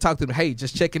like we ain't talked to them. Hey,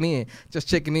 just checking in.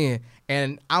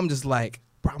 And I'm just like,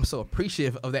 bro, I'm so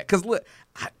appreciative of that. Cause look,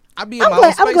 I be in my own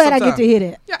space I'm glad I get sometimes. to hear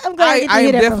that. Yeah, I'm glad I get to am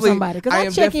hear that from definitely- somebody because I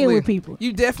am check in with definitely- people.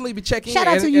 You definitely be checking Shout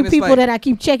in. out to and you it's people like- that I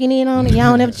keep checking in on and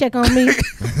y'all don't ever check on me.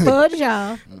 Fudge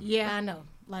y'all. Yeah, I know.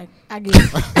 Like I get it.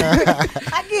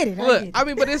 I get it. Look, I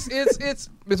mean, but it's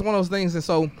one of those things, and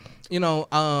so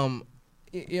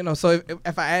so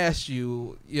if I asked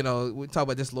you, we talk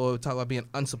about disloyal, we talk about being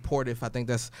unsupportive. I think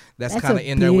that's kind of a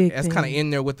in there. big That's kind of thing. in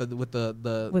there with the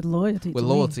with loyalty. with to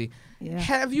me. loyalty. Yeah.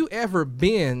 Have you ever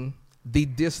been the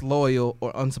disloyal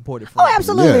or unsupportive friend? Oh,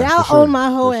 absolutely. Yeah, I'll for sure. own my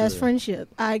whole For ass sure.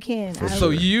 friendship. I can. So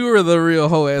you are the real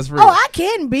hoe ass friend. Oh, I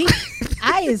can be.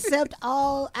 I accept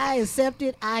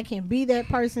it. I can be that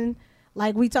person.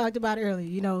 Like we talked about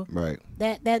earlier, Right.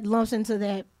 that lumps into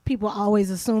that people always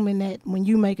assuming that when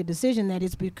you make a decision that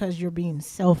it's because you're being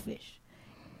selfish.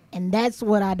 And that's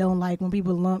what I don't like when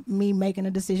people lump me making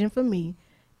a decision for me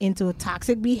into a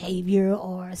toxic behavior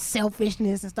or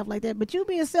selfishness and stuff like that. But you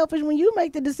being selfish when you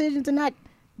make the decision to not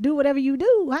do whatever you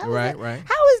do. How is Right, that? right.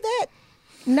 How is that?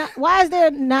 Not why is there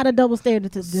not a double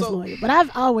standard to disloyal? But I've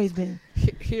always been.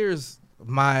 Here's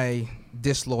my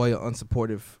disloyal,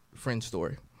 unsupportive friend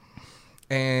story.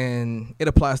 And it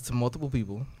applies to multiple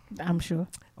people. I'm sure.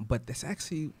 But that's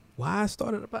actually why I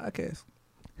started a podcast.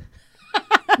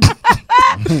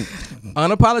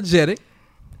 Unapologetic,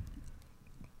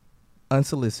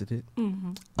 unsolicited,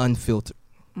 unfiltered.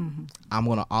 I'm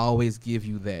going to always give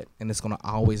you that. And it's going to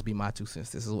always be my 2 cents.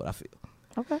 This is what I feel.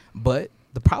 Okay. But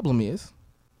the problem is,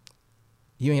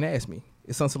 you ain't asked me.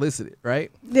 It's unsolicited,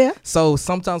 right? Yeah. So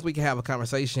sometimes we can have a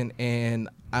conversation and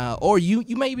or you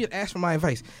may even ask for my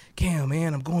advice. Cam,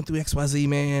 man, I'm going through XYZ,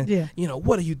 man. Yeah.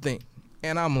 What do you think?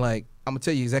 And I'm like, I'm going to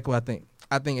tell you exactly what I think.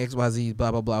 I think XYZ,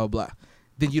 blah, blah, blah, blah, blah.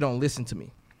 Then you don't listen to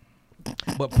me.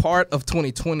 But part of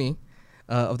 2020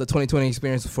 of the 2020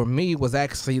 experience for me was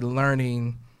actually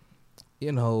learning,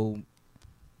 you know,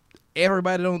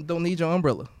 everybody don't need your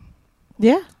umbrella.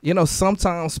 Yeah. You know,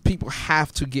 sometimes people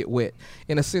have to get wet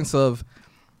in a sense of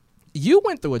you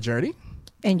went through a journey.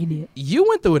 And you did. You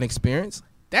went through an experience.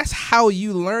 That's how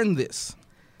you learn this.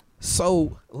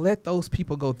 So let those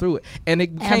people go through it. And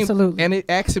it became, Absolutely. and it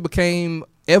actually became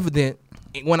evident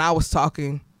when I was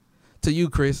talking to you,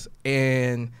 Chris,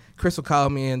 and Chris would call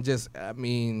me and just, I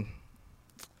mean,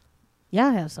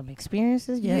 Y'all have some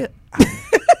experiences. Yeah.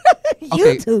 You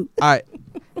Okay. too. All right.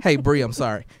 Hey, Bree, I'm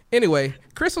sorry. Anyway,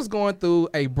 Chris was going through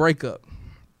a breakup,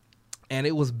 and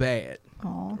it was bad,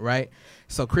 Aw. right?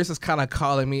 So Chris is kind of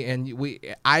calling me, and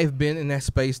I've been in that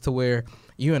space to where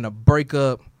you're in a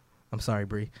breakup. I'm sorry,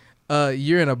 Bree.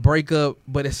 You're in a breakup,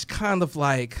 but it's kind of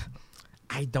like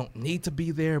I don't need to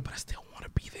be there, but I still want to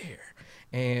be there.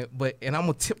 And I'm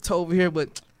gonna tiptoe over here,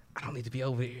 but I don't need to be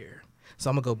over here. So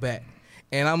I'm gonna go back,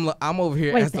 and I'm over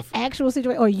here. Wait, as the actual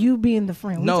situation, or you being the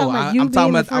friend? We No, talking about I'm you talking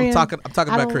being the about friend? I'm talking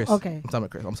I about don't- Chris. Okay. I'm talking about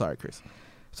Chris. I'm sorry, Chris.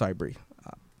 Sorry, Bree.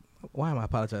 Why am I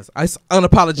apologizing? It's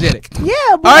unapologetic.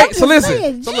 Yeah, but All I'm right, so just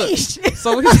listen. saying,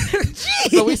 So look.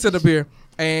 jeez. So we sit up here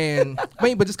and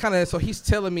but just kind of. So he's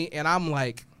telling me, and I'm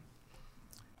like,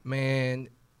 man,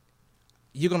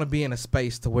 you're gonna be in a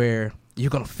space to where you're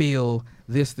gonna feel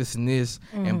this, and this,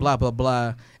 and blah blah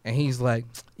blah. And he's like,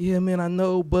 yeah, man, I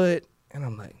know, but, and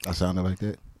I'm like, I sounded like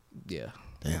that. yeah.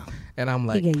 Damn. And I'm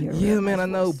like, gave you a yeah, real man, I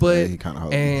nice know, voice. but Yeah, he kinda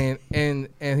hold me.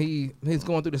 and he's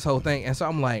going through this whole thing, and so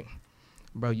I'm like,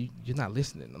 bro, you're not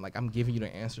listening. I'm like, I'm giving you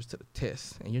the answers to the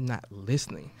test, and you're not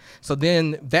listening. So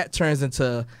then that turns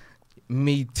into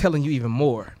me telling you even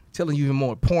more,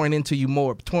 pouring into you more,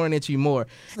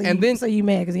 So and then so you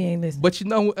mad because he ain't listening? but you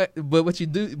know, but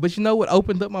you know what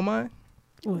opened up my mind?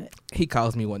 What? He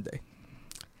calls me one day,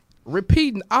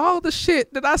 repeating all the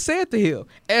shit that I said to him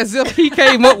as if he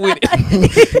came up with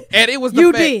it. And it was the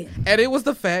You fact, did. And it was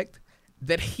the fact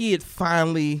that he had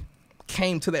finally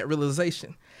came to that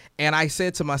realization. And I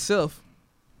said to myself,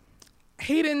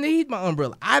 he didn't need my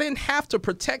umbrella. I didn't have to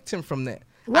protect him from that.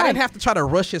 I Right. didn't have to try to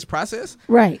rush his process.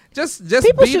 Right. Just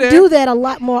People be should there. do that a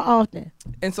lot more often.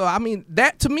 And so I mean,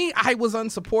 that to me, I was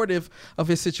unsupportive of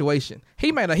his situation.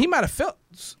 He might have felt,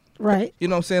 Right. you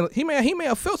know what I'm saying? He may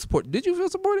have felt supported. Did you feel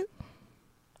supported?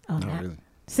 Oh, Not nah. really.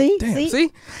 See? Damn.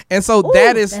 See? And so Ooh,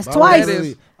 that is that's I twice. wasn't That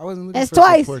is, I wasn't looking That's for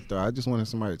twice. support though. I just wanted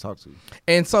somebody to talk to.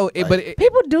 and so it, but Like, it,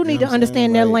 People do You need know to what I'm understand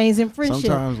saying? their Like, lanes in friendship.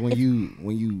 Sometimes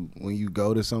when you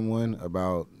go to someone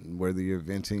about whether you're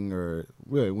venting or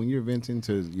when you're venting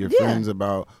to your Yeah. friends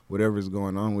about whatever's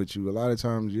going on with you, a lot of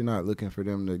times you're not looking for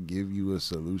them to give you a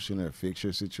solution or fix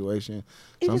your situation.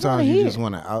 You just Sometimes wanna you hear. just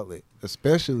want an outlet,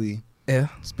 especially yeah.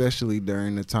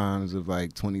 during the times of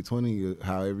like 2020,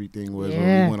 how everything was when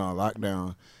Yeah. we went on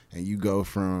lockdown. And you go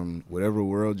from whatever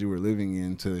world you were living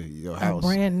in to your house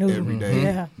brand new. every day.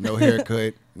 Yeah. No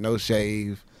haircut, no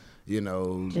shave,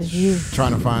 Just you.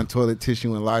 trying to find toilet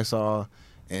tissue and Lysol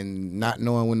and not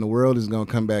knowing when the world is going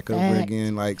to come back over Facts.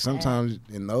 again. Like sometimes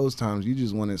in those times, you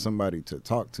just wanted somebody to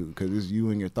talk to because it's you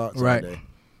and your thoughts Right. all day.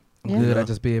 Yeah. Good. I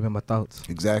just be in my thoughts.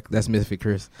 Exactly. That's Misfit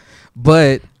Chris.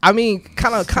 But I mean,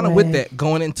 kind of with Swag. that,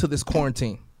 going into this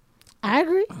quarantine, I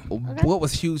agree. what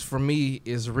was huge for me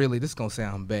is really, this is gonna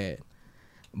sound bad,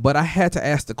 but I had to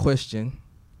ask the question,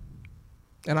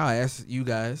 and I'll ask you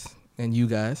guys and you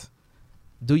guys,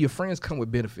 do your friends come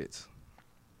with benefits?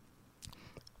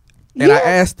 And I Yeah.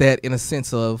 asked that in a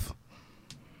sense of,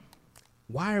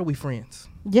 why are we friends?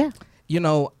 Yeah. You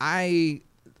know, I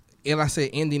said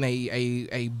ending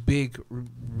a big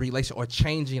relation or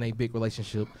changing a big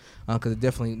relationship, because it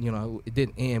definitely, you know, it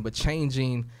didn't end, but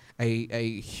changing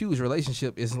a huge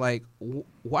relationship is like,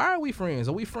 why are we friends?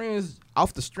 Are we friends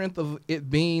off the strength of it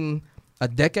being a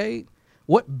decade?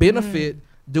 What benefit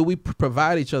do we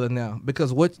provide each other now?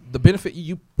 Because what the benefit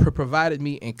you provided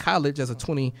me in college as a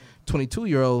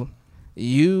 22-year-old,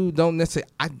 you don't necessarily,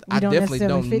 I don't definitely necessarily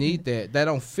don't fit need that. That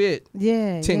don't fit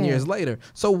Yeah. 10 yeah. years later.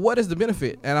 So what is the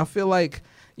benefit? And I feel like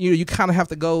you kind of have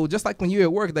to go, just like when you're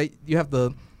at work, you have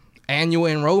the annual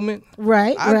enrollment.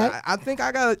 Right. right. I think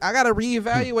I gotta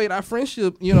reevaluate our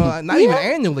friendship, you know, not even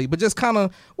annually, but just kind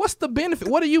of, what's the benefit?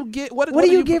 What do you get? What What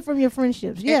do you get from your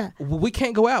friendships? Yeah. We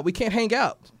can't go out. We can't hang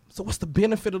out. So what's the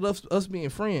benefit of us being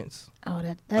friends? Oh,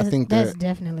 I think that's that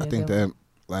definitely. I think that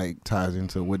like ties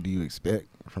into what do you expect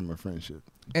from a friendship?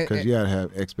 And- Because you gotta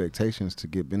have expectations to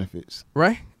get benefits.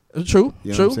 Right? True.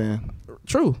 You know True. what I'm saying?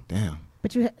 True. Damn.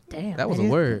 But you damn. That was a is-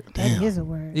 word. That Damn. is a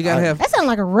word. You gotta have. That sounds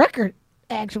like a record,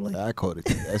 actually. I quoted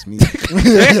you. That's me. That's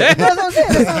what I'm saying.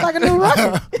 That sounds like a new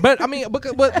record. But I mean, but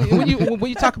when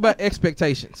you talk about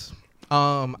expectations,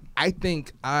 I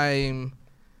think I'm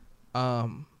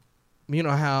you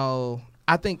know how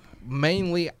I think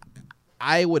mainly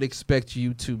I would expect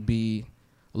you to be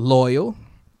loyal,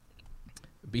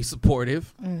 be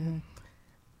supportive,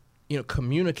 you know,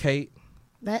 communicate.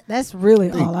 That's really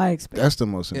all I expect. That's the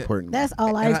most important. That's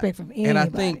all I expect from anybody.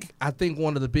 And I think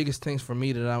one of the biggest things for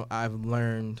me that I've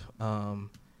learned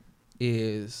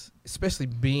is, especially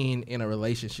being in a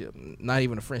relationship, not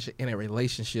even a friendship, in a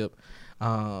relationship,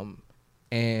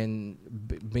 and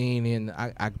being in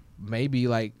I maybe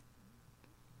like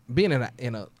being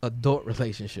in a adult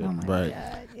relationship. Oh my Right.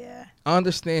 God, yeah.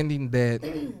 Understanding that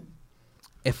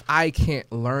if I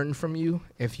can't learn from you,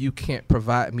 if you can't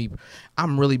provide me,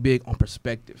 I'm really big on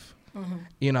perspective.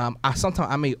 You know, sometimes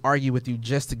I may argue with you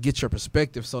just to get your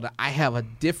perspective, so that I have a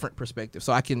different perspective,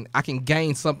 so I can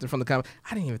gain something from the conversation.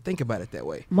 I didn't even think about it that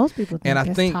way. Most people think I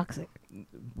that's think toxic.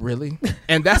 Really,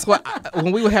 and that's what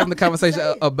when we were having the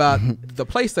conversation about the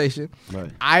PlayStation, Right.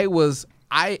 I was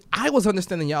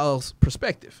understanding y'all's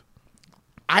perspective.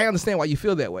 I understand why you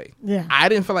feel that way. Yeah. I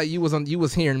didn't feel like you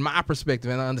was hearing my perspective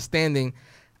and understanding.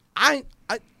 I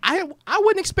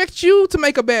wouldn't expect you to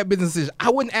make a bad business decision. I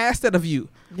wouldn't ask that of you.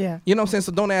 Yeah. You know what I'm saying?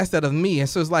 So don't ask that of me. And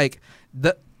so it's like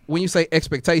when you say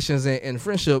expectations in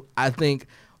friendship, I think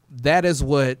that is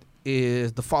what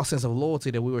is the false sense of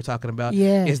loyalty that we were talking about.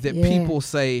 Yeah, Is that yeah. people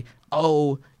say,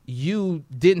 "Oh, you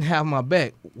didn't have my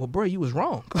back." Well, bro, you was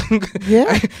wrong.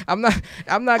 Yeah. I'm not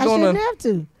I gonna shouldn't have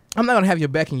to. I'm not gonna have your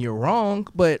back and you're wrong,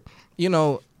 but you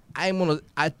know, I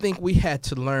think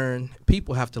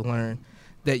people have to learn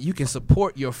that you can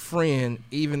support your friend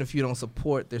even if you don't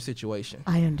support their situation.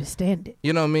 I understand it,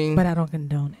 You know what I mean? but I don't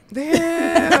condone it.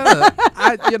 Yeah.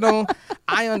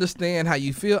 I understand how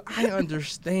you feel. I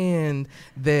understand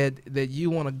that you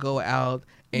want to go out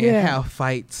and Yeah. have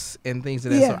fights and things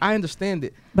of that Yeah. sort. I understand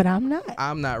it. But I'm not.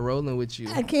 I'm not rolling with you.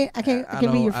 I can't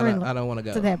be your friend I don't want to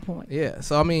go to that point. Yeah.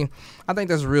 So I mean, I think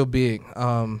that's real big.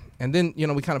 And then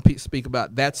we kind of speak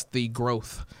about that's the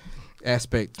growth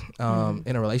aspect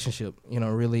in a relationship.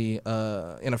 Really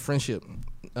in a friendship.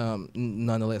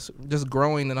 Nonetheless, just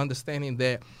growing and understanding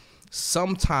that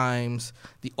sometimes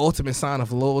the ultimate sign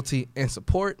of loyalty and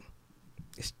support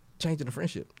is changing the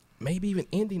friendship, maybe even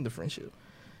ending the friendship.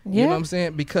 Yeah. You know what I'm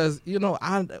saying? Because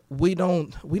we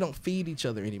don't feed each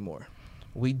other anymore.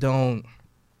 We don't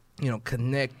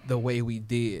connect the way we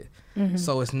did.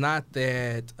 So it's not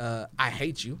that I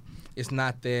hate you. It's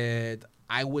not that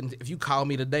I wouldn't. If you call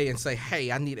me today and say,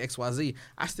 "Hey, I need XYZ,"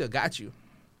 I still got you.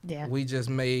 Yeah. We just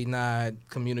may not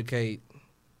communicate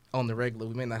on the regular.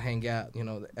 We may not hang out.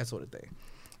 That sort of thing.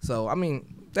 So I mean,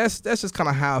 that's just kind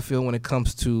of how I feel when it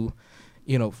comes to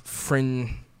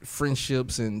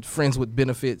friendships and friends with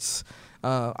benefits.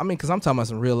 Because I'm talking about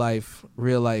some real life.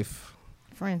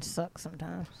 Friends suck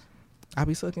sometimes. I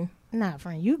be sucking. Nah,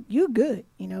 friend, you good.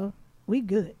 We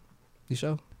good. You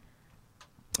sure?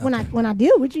 When I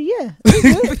deal with you, yeah, we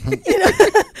good.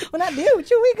 When I deal with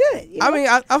you, we good. I mean,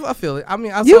 I feel it. I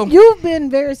mean, you've been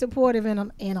very supportive in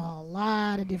a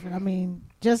lot of different. I mean,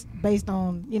 just based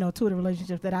on two of the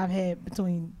relationships that I've had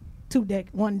between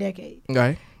one decade.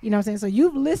 Right. You know what I'm saying? So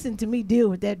you've listened to me deal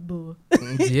with that bull.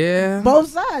 Yeah. Both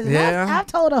sides. And Yeah. I've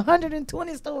told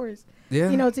 120 stories. Yeah.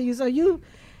 To you. So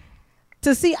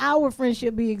to see our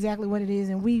friendship be exactly what it is,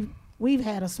 and we've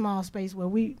had a small space where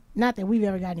not that we've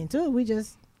ever gotten into it, we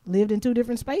just lived in two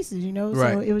different spaces, So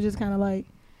Right. it was just kind of like,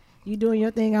 you doing your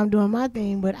thing, I'm doing my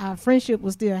thing, but our friendship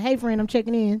was still, hey friend, I'm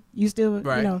checking in. You still,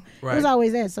 Right. It Right. was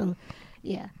always that. So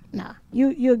yeah, nah,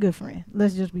 you're a good friend.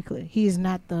 Let's just be clear. He is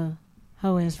not the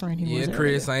hoe ass friend he was. Yeah,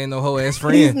 Chris, earlier. I ain't no hoe ass He's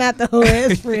friend. not the hoe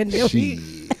ass friend. that we-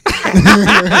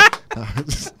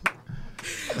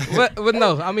 but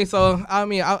no,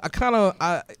 I kind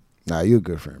of Nah, you a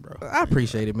good friend, bro. I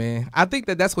appreciate it, man. I think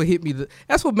that's what hit me.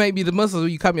 That's what made me the muscles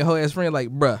when you call me a whole ass friend. Like,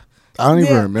 bruh. I don't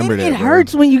even Yeah, remember that. It bro.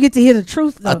 hurts when you get to hear the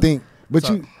truth, though. I think, but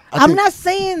So- I'm not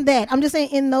saying that. I'm just saying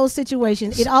in those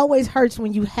situations, it always hurts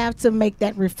when you have to make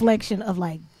that reflection of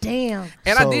like, damn.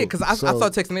 And So- I did because I so-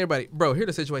 started texting everybody, bro. Here's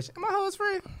the situation. Am I a whole ass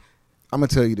friend? I'm gonna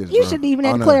tell you this. You bro. shouldn't even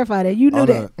have On to a- clarify that. You knew on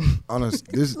that.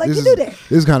 This Like, this you is do that.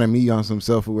 this is kind of me on some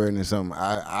self awareness. Something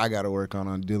I got to work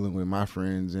on dealing with my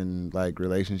friends and like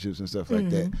relationships and stuff like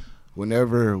that.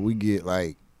 Whenever we get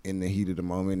like in the heat of the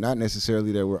moment, not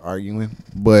necessarily that we're arguing,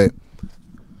 but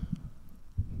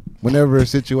whenever a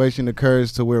situation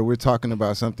occurs to where we're talking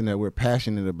about something that we're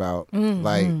passionate about,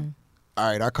 like,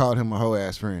 all right, I called him a hoe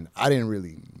ass friend. I didn't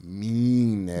really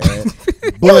mean that,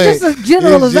 but was just a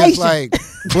generalization. It's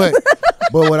just like,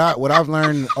 but what I've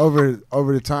learned over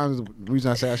the times, the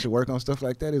reason I say I should work on stuff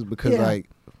like that is because Yeah. like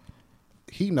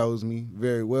he knows me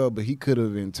very well, but he could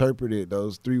have interpreted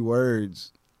those 3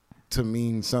 words to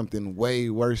mean something way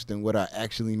worse than what I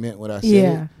actually meant what I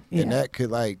said. Yeah. And that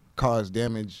could like cause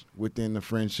damage within the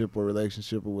friendship or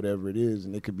relationship or whatever it is,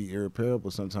 and it could be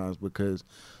irreparable sometimes because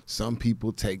some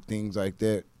people take things like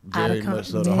that very much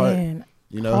so to heart.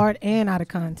 You know, heart and out of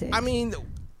context. I mean,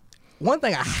 one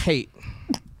thing I hate.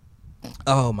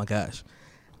 Oh my gosh,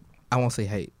 I won't say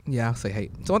hate. Yeah, I'll say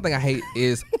hate. So one thing I hate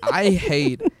is I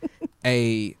hate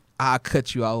I'll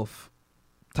cut you off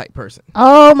type person.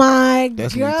 Oh my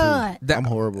That's God. me too. I'm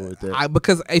horrible with that.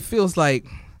 Because it feels like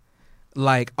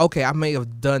okay, I may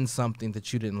have done something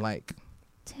that you didn't like.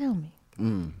 Tell me.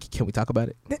 Can we talk about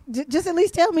it? Just at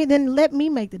least tell me, then let me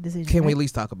make the decision. Can we at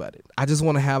least talk about it? I just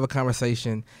want to have a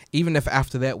conversation, even if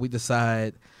after that we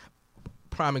decide.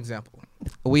 Prime example,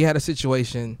 we had a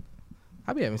situation.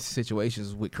 I be having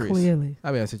situations with Chris. Clearly.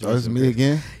 I be having Oh, situations. it's with me Chris.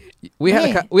 again? We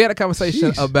had a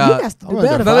conversation Sheesh. about. You got to I'm do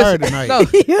under better. fire listen, tonight. no,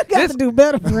 You got to do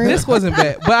better, friend. this wasn't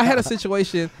bad, but I had a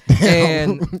situation,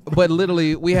 but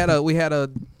literally we had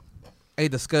a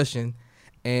discussion,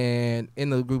 and in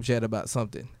the group chat about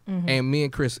something, and me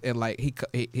and Chris, and like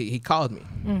he called me,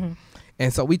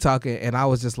 and so we talking, and I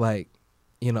was just like,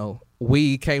 you know,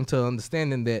 we came to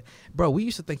understanding that, bro, we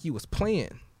used to think you was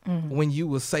playing when you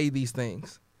would say these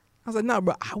things. I was like, nah,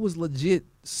 bro, I was legit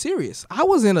serious. I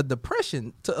was in a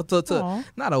depression to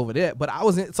not over that, but I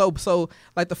was in so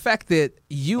like the fact that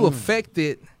you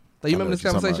affected. Like, you remember this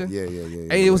conversation? Yeah.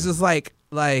 And it was just like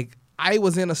I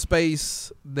was in a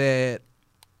space that,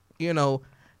 you know,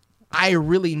 I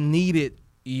really needed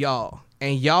y'all,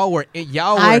 and y'all were.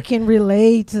 I can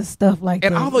relate to stuff like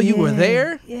and that. although you were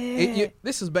there, yeah.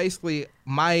 this is basically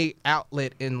my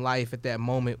outlet in life at that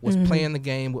moment was playing the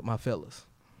game with my fellas.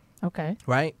 Okay.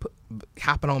 Right?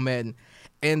 Hopping on Madden.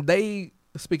 And they,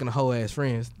 speaking of hoe ass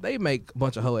friends, they make a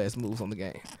bunch of hoe ass moves on the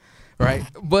game. Right?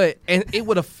 And it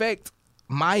would affect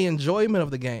my enjoyment of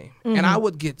the game. And I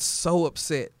would get so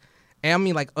upset. And I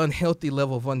mean, like, unhealthy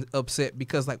level of upset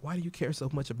because, like, why do you care so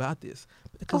much about this?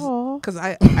 Because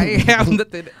I have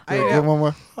nothing. One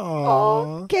more.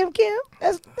 Oh, Kim.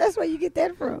 That's where you get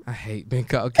that from. I hate being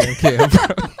called Kim.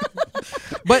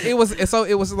 But it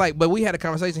was like, but we had a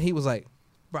conversation. He was like,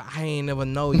 bro, I ain't never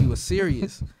know you was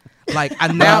serious. Like,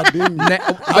 I now,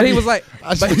 but he was like,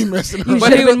 I should be messing You around.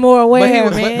 should have been more aware,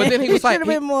 man. But then he was like, should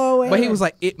have been more aware. but he was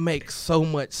like, it makes so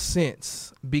much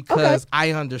sense because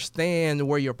I understand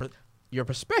where your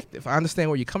perspective. I understand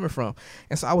where you're coming from.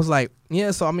 And so I was like,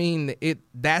 yeah, so I mean,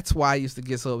 that's why I used to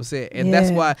get so upset. And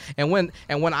that's why, and when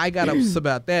I got upset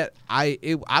about that, I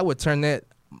would turn that,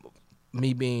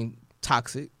 me being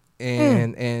toxic,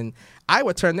 and I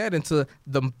would turn that into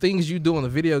the things you do in the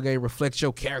video game reflects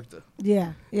your character.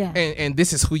 Yeah. And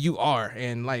this is who you are.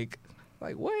 And like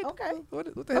what? Okay.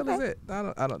 What the hell is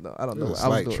that? I don't know. There's a what I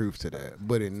slight was doing. truth to that,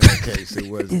 but in that case, it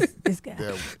wasn't. This guy.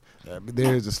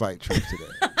 There is a slight truth to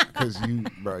that because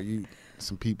you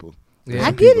some people. Yeah.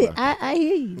 I get it. I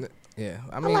hear you. Yeah,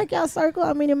 I like y'all circle.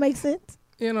 I mean, it makes sense.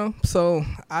 You know, so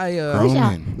I At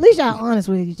least y'all honest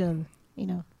with each other. You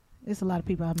know, there's a lot of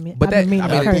people I met. But I mean,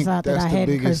 I curse think out that that's I the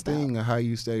hadn't biggest cursed thing out. of how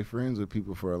you stay friends with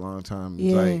people for a long time. It's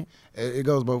Yeah. like it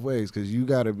goes both ways because you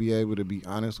got to be able to be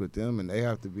honest with them, and they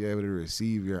have to be able to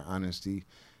receive your honesty.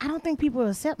 I don't think people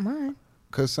accept mine.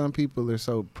 Because some people are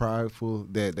so prideful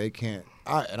that they can't.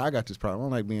 I got this problem. I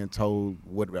don't like being told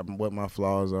what my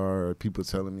flaws are or people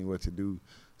telling me what to do.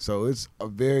 So it's a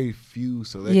very few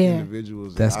select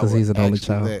individuals. That's because he's an only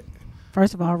child.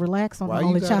 First of all, relax on Why the you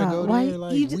only gotta child. go Why there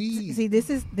like you just, we- see? This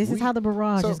is how the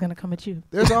barrage So- is gonna come at you.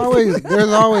 There's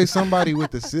always somebody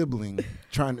with a sibling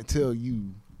trying to tell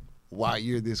you why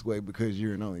you're this way because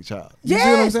you're an only child. You see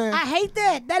what I'm saying? I hate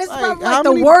that. That is Like, probably how like the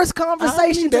many- worst How many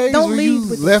conversation. days Don't were leave you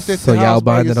with left at So the y'all house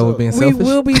by bonded over yourself? being We selfish?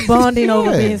 will be bonding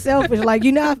over Yeah. being selfish. Like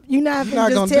you're not You're not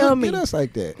just gonna tell me. get us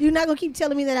like that. You're not gonna keep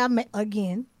telling me that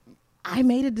I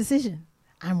made a decision.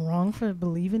 I'm wrong for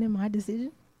believing in my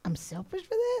decision. I'm selfish for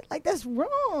that. Like that's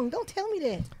wrong. Don't tell me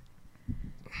that.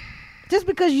 Just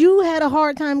because you had a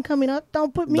hard time coming up,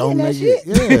 don't put me in that shit.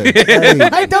 Hey,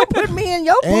 Like don't put me in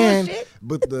your and bullshit.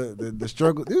 but the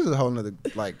struggle. This is a whole nother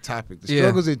like topic. The Yeah.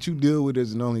 struggles that you deal with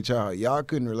as an only child, y'all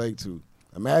couldn't relate to.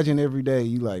 Imagine every day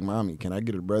you like, mommy, can I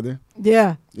get a brother?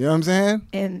 Yeah. You know what I'm saying?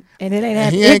 And it ain't And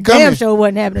happening. he ain't It damn coming. sure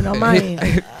wasn't happening on my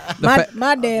end.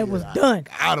 My dad was done.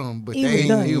 Got him, but He they was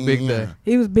done. He was big done.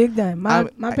 He was big done. My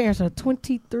I- parents are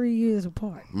 23 years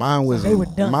apart. Mine wasn't. they were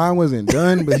done. Mine wasn't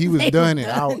done, but he was They done were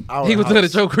at our He was done at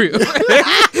house. your crib.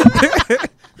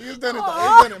 He was done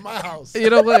at my house. You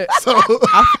know what? So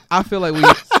I feel like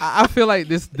I feel like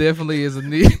this definitely is a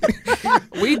need.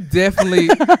 We definitely.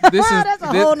 This is That's a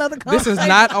whole nother This is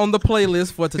not on the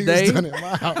playlist for He today. was done at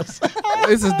my house.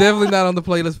 This is definitely not on the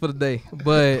playlist for today.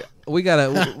 But we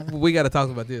gotta talk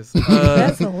about this.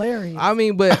 That's hilarious. I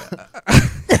mean, but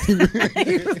He was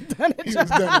done at He your was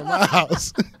done at my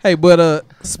house. hey, but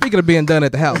speaking of being done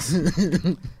at the house,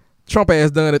 Trump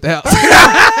ass done at the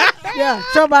house. Yeah,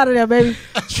 Trump out of there, baby.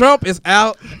 Trump is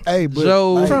out. Hey, but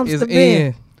Joe like, Trump's is the man.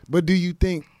 in. but do you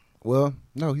think? Well,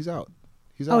 no, he's out.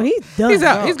 He's out. Oh, he's done. He's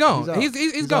out. out. He's gone. He's out. He's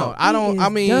He's gone. out. I don't. He I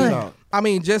is mean. done. He's out. I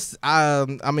mean, just. I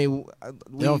mean.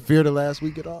 You don't fear the last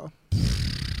week at all?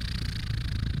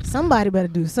 Somebody better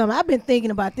do something. I've been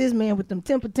thinking about this man with them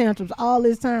temper tantrums all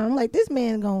this time. I'm like, this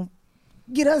man gonna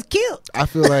get us killed. I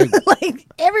feel like Like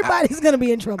everybody's gonna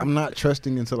be in trouble. I'm not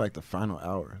trusting until like the final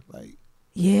hour. Like,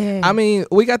 Yeah. I mean,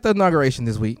 we got the inauguration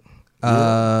this week.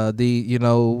 Yeah.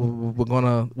 We're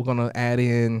gonna add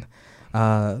in,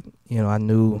 our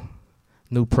new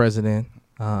president.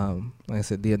 Like I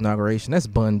said, the inauguration. That's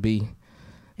Bun B.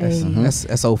 That's Hey. that's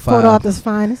 05. Port Arthur's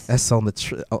finest. That's on the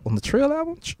Trill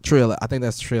album. Trill. I think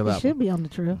that's Trill It album. should be on the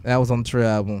trail. That was on the Trill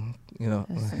album.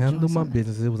 That's some Handle joints my on it.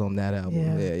 business. It was on that album.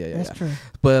 Yeah. That's true.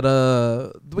 But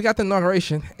we got the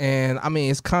inauguration, and I mean,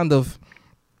 it's kind of.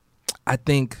 I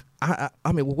think. I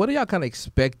mean, what are y'all kind of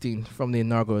expecting from the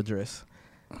inaugural address?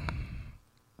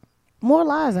 More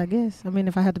lies, I guess. I mean,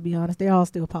 if I had to be honest, they're all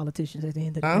still politicians at the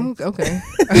end of the day. Okay.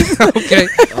 Okay.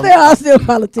 They're all still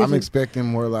politicians. I'm expecting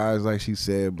more lies, like she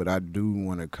said, but I do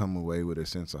want to come away with a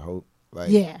sense of hope. Like,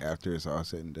 Yeah. after it's all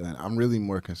said and done, I'm really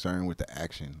more concerned with the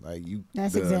action. Like,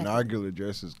 That's the exactly. inaugural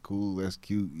address is cool, that's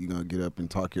cute. You're gonna get up and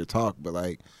talk your talk, but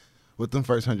like, what them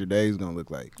first 100 days gonna look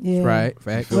like? Yeah. Right.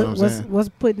 Fact. feel what I'm saying? What's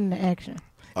put into action?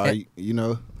 You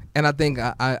know, And I think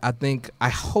I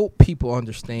hope people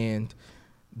understand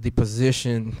the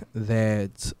position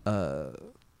that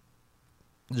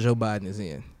Joe Biden is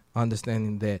in.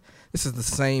 Understanding that this is the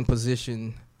same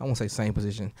position. I won't say same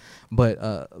position,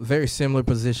 but very similar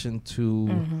position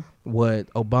to what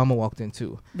Obama walked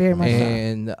into. Very much so.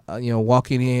 And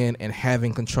walking in and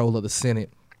having control of the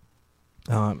Senate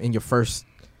in your first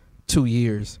 2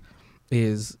 years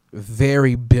is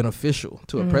very beneficial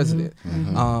to a president.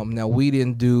 Now, we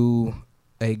didn't do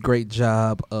a great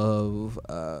job of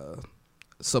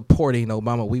supporting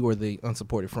Obama. We were the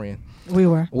unsupported friend. We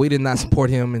were. We did not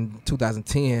support him in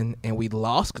 2010, and we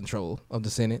lost control of the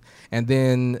Senate. And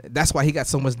then that's why he got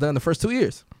so much done the first 2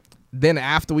 years. Then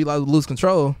after we lose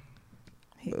control,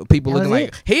 people That looking was like,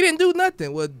 it. he didn't do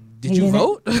nothing. Well, did He you didn't-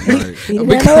 vote? Right. He didn't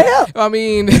have no help. I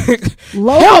mean,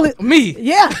 Local. help me.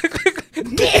 Yeah.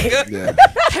 yeah.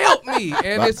 Help me.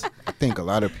 And But it's I think a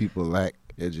lot of people lack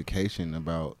education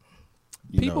about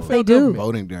people They feel do. government.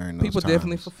 voting during those People times.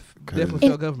 definitely 'Cause-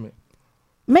 feel government.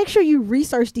 Make sure you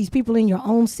research these people in your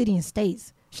own city and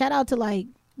states. Shout out to like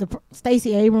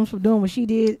Stacey Abrams for doing what she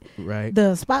did. Right.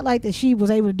 The spotlight that she was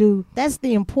able to do. That's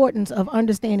the importance of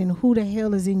understanding who the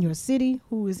hell is in your city,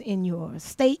 who is in your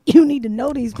state. You need to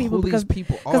know these people Who because these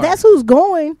people are. that's who's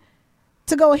going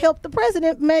to go help the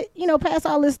president, pass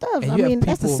all this stuff. And I you have mean,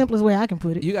 that's the people- simplest way I can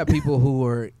put it. You got people who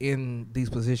are in these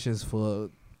positions for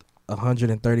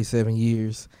 137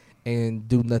 years and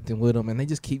do nothing with them, and they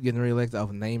just keep getting reelected off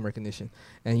of name recognition.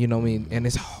 And you know what I mean? And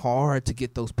it's hard to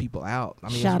get those people out. I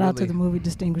mean, it's Shout out to really- the movie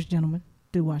Distinguished Gentleman.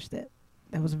 Do watch that.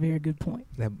 That was a very good point.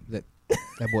 that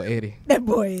boy Eddie. That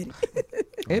boy Eddie.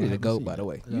 Eddie the haven't GOAT, seen by it. the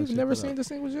way. I gotta You've check never that seen out.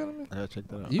 Distinguished Gentleman? I gotta check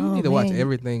that out. You Oh, need to watch man.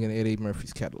 everything in Eddie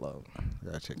Murphy's catalog I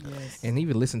gotta check that out. and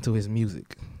even listen to his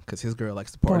music because his girl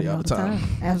likes to party all the time.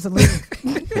 Absolutely.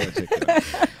 Gotta check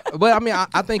that out. But I mean,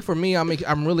 I think for me,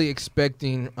 I'm really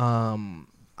expecting.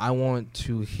 I want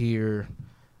to hear.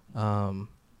 I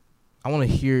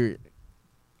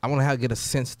want to get a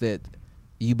sense that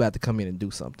you about to come in and do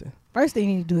something. First thing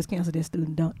you need to do is cancel that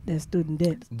student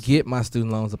debt. Get my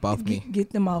student loans up off me.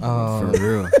 Get them off Um, For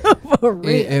real. for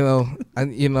real.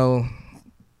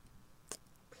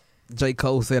 J.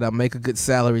 Cole said I make a good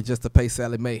salary just to pay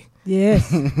Sally Mae. Yes.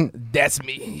 That's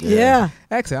me. Yeah.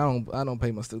 Actually, I don't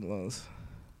pay my student loans.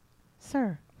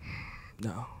 Sir,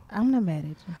 No. I'm not mad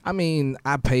at you. I mean,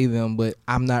 I pay them, but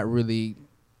I'm not really.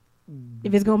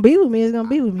 If it's gonna be with me, it's gonna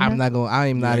be with me. I'm not going. I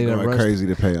am not You in ain't a going rush. crazy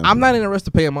to pay them. I'm not in a rush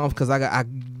to pay them off because I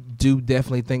do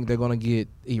definitely think they're gonna get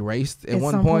erased at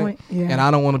one some point. Yeah. And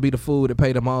I don't want to be the fool to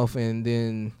pay them off and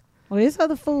then well, it's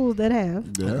other fools that have.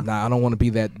 Yeah. nah, I don't want to be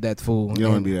that fool. You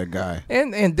don't want to be that guy.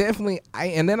 And definitely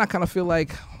and then I kind of feel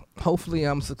like hopefully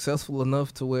I'm successful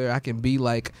enough to where I can be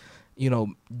like,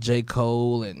 J.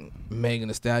 Cole and Megan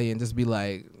Thee Stallion, just be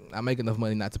like, I make enough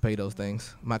money not to pay those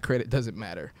things. My credit doesn't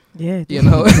matter. Yeah. You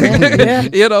know.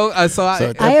 Yeah. So So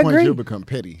at that I point, agree. you'll become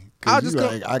petty. I'll Cause just you go.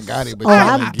 like, I got it, but Oh, you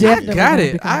I'm ain't definitely getting Got gonna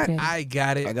it. become petty. I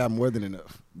got it. it. I got more than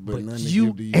enough, but But none to you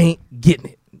give to you. ain't getting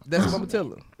it. That's what I'm gonna tell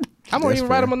her. I'm gonna That's even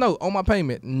write fair. him a note on my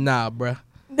payment. Nah, bruh.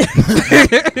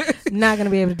 Not gonna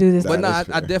be able to do this. Nah, But no, that's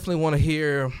I fair. definitely want to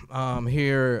hear,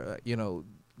 you know,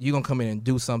 you gonna come in and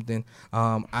do something.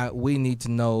 We need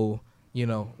to know, you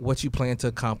know, what you plan to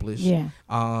accomplish. Yeah.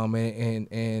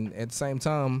 And at the same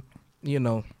time, you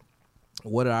know,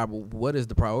 what is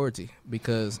the priority?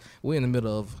 Because we're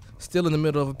still in the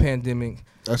middle of a pandemic.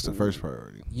 That's the first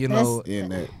priority. You know, In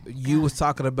that, you was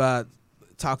talking about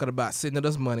sending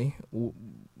us money.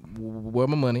 Where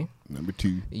my money? number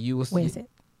 2. You was Where's it?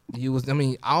 You was, I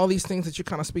mean, all these things that you're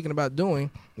kind of speaking about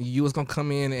doing, you was gonna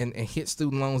come in and hit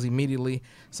student loans immediately.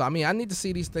 So I mean, I need to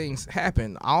see these things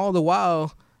happen. All the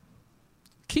while,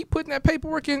 keep putting that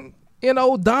paperwork in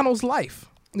old Donald's life.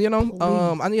 You know,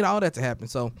 Please. I need all that to happen.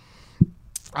 So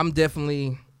I'm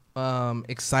definitely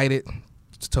excited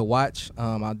to watch.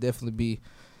 I'll definitely be.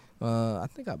 I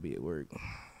think I'll be at work.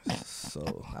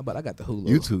 So, but I got the Hulu.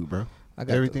 YouTube, bro. I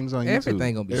got Everything's on YouTube.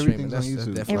 Everything gonna be streaming. Everything's on That's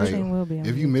YouTube. definitely Everything true. will be on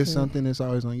If you miss YouTube. something, it's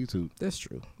always on YouTube That's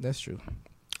true. That's true.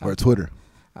 or Twitter.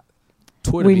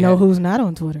 Twitter. We be know happy. who's not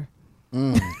on Twitter.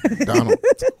 Donald.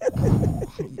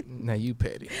 Now you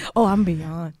petty. Oh, I'm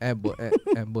beyond. That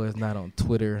boy is not on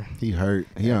Twitter. He hurt.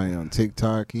 He ain't on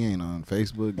TikTok. He ain't on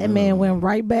Facebook. That man none. went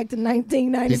right back to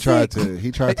 1996.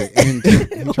 He tried to end. He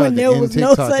tried When to there end was no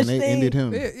TikTok such and they thing. ended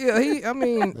him. Yeah. I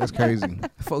mean, That's crazy.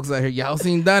 folks out here, y'all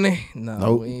seen Donnie? No,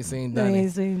 Nope. we ain't seen They Donnie.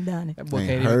 ain't seen Donnie. That boy Ain't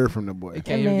can't heard even. from the boy. He That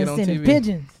can't even man get on sending TV.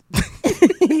 pigeons.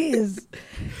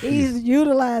 He's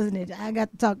utilizing it. I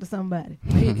got to talk to somebody.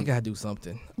 He gotta do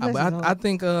something. Bless his heart. I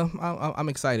think I'm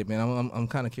excited, man. I'm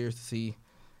kind of curious to see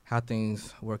how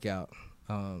things work out.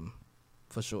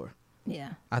 For sure. Yeah.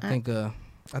 I think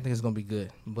it's gonna be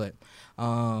good. But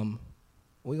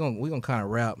we gonna kind of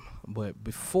wrap. But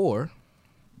before,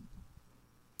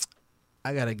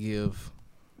 I gotta give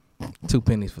 2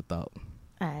 pennies for thought.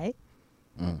 All right.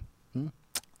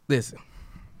 Listen,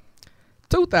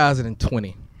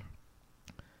 2020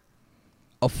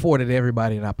 afforded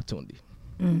everybody an opportunity,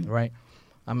 right?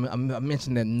 I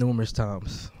mentioned that numerous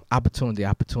times. Opportunity.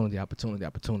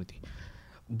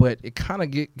 But it kind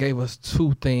of gave us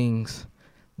 2 things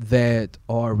that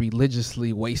are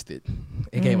religiously wasted.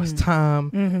 It gave us time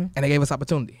and it gave us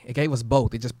opportunity. It gave us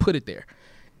both. It just put it there.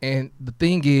 And the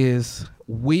thing is,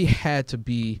 we had to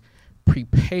be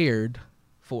prepared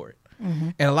for it.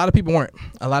 And a lot of people weren't.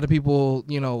 A lot of people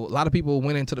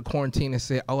went into the quarantine and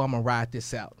said, "Oh, I'm gonna ride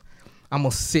this out. I'm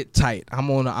gonna sit tight. I'm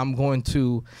going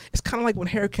to." It's kind of like when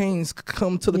hurricanes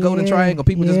come to the Golden Yeah, Triangle.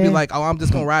 People just be yeah. like, "Oh, I'm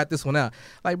just gonna ride this one out."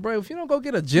 Like, bro, if you don't go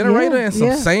get a generator and some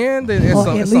yeah. sand and Or some,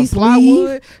 at and some least plywood,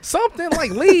 leave. something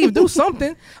like leave, do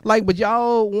something. Like, but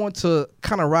y'all want to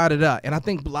kind of ride it out. And I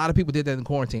think a lot of people did that in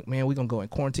quarantine. Man, we're gonna go in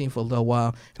quarantine for a little while,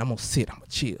 and I'm gonna sit. I'm gonna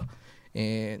chill.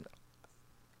 And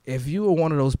if you were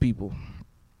one of those people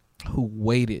who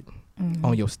waited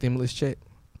on your stimulus check,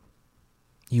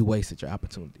 you wasted your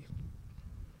opportunity.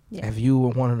 Yeah. If you were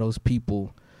one of those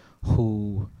people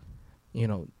who,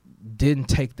 didn't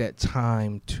take that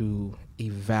time to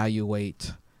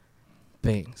evaluate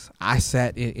things, I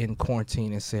sat in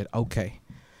quarantine and said, okay,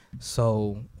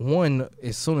 so one,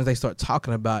 as soon as they start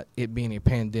talking about it being a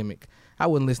pandemic, I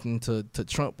wasn't listening to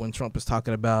Trump when Trump was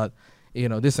talking about,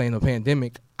 this ain't a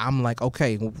pandemic. I'm like,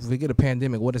 okay, if we get a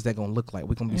pandemic, what is that going to look like?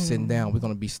 We're going to be sitting down. We're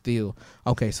going to be still.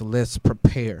 Okay, so let's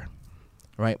prepare,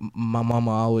 right? My mama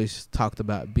always talked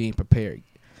about being prepared,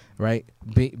 right?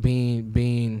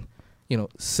 Being,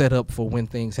 set up for when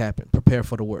things happen. Prepare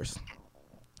for the worst.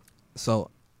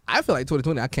 So I feel like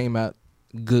 2020, I came out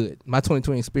good. My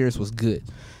 2020 experience was good.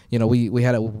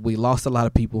 We lost a lot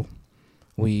of people.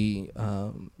 We,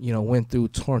 went through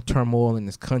turmoil in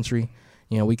this country.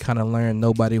 We kind of learned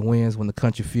nobody wins when the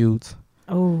country feuds.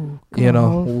 Oh, come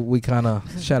on. We kind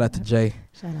of shout out to Jay.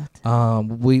 Shout out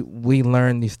to We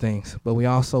learned these things, but we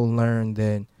also learned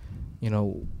that,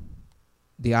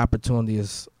 the opportunity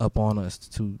is up on us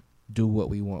to do what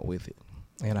we want with it.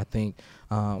 And I think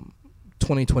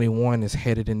 2021 is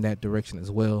headed in that direction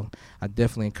as well. I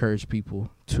definitely encourage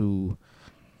people to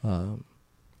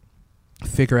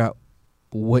figure out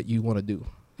what you want to do.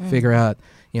 Figure out,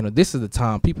 this is the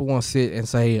time. People want to sit and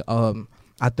say,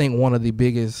 I think one of the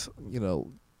biggest,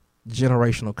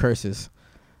 generational curses,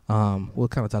 we'll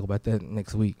kind of talk about that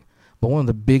next week, but one of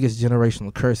the biggest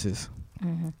generational curses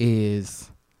is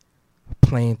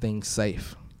playing things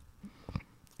safe.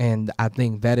 And I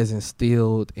think that is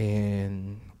instilled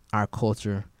in our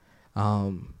culture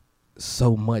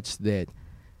so much that,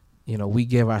 we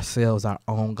give ourselves our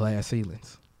own glass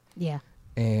ceilings. Yeah.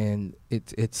 And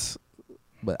it's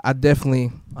But I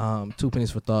definitely, 2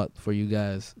 pennies for thought for you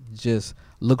guys. Just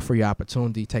look for your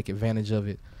opportunity, take advantage of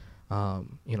it.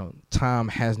 Time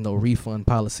has no refund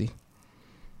policy.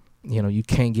 You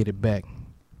can't get it back.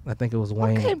 I think it was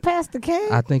Wayne. Okay, Pastor K.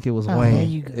 I think it was Oh, Wayne. there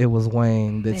you go. It was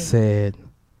Wayne that There you said,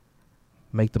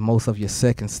 "Make the most of your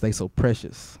seconds. Stay so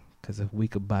precious. Because if we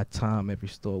could buy time, every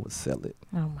store would sell it."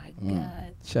 Oh my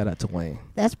God, Shout out to Wayne.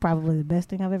 that's probably the best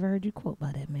thing I've ever heard you quote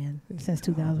by that man since Why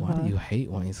 2005. do you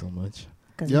hate Wayne so much?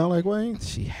 'Cause Y'all like Wayne?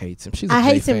 She hates him. She's a I J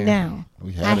hate him fan. now.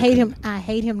 We had I a hate him. connection. I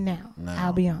hate him now. Now.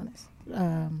 I'll be honest.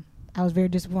 I was very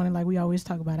disappointed, like we always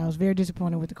talk about. I was very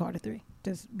disappointed with the Carter 3.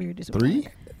 Just very disappointed. 3?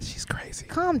 She's crazy.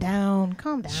 Calm down.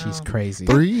 Calm down. She's crazy.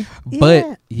 3? But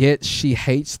Yeah. yet she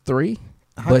hates 3.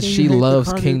 How But can you she hate the loves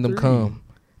Carter Kingdom 3? Come.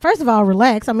 First of all,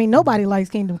 relax. I mean, nobody likes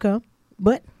Kingdom Come,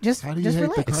 but just How do you just hate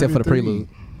relax. the Except for the Carter 3? prelude.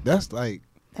 That's like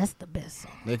That's the best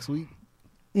song. next week.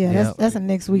 Yeah, Yeah. that's a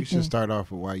next You week should thing. start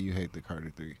off with why you hate the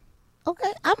Carter 3.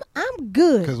 Okay, I'm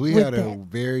good. Because we with had that. a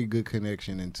very good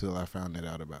connection until I found that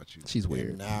out about you. She's And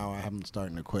weird. now I'm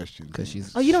starting to question. Because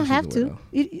she's. Oh, you don't she's a have to.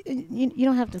 weirdo. You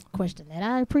don't have to question that.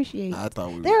 I appreciate. I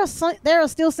thought we There are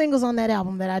still singles on that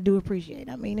album that I do appreciate.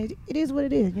 I mean, it is what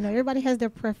it is. Everybody has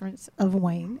their preference of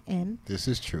Wayne, and This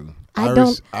is true. I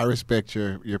don't- I respect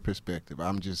your perspective.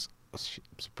 I'm just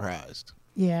surprised.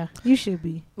 yeah, you should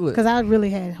be, Look. because I really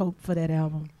had hope for that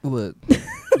album. Look,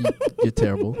 you're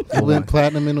terrible. It went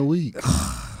platinum in a week.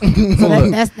 So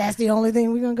Look. that's the only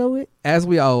thing we're gonna go with. As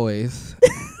we always,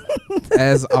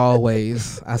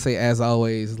 I say as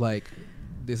always, like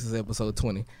this is episode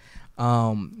 20.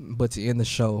 But to end the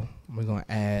show, we're gonna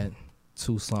add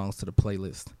 2 songs to the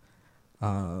playlist.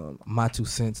 My 2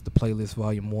 cents, the playlist,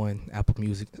 volume 1, Apple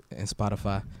Music and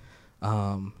Spotify.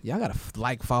 Y'all gotta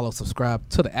follow, subscribe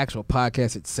to the actual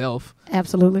podcast itself,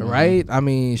 Absolutely. right? I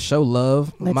mean, show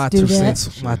love. Let's my do 2 that.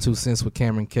 cents, my 2 cents with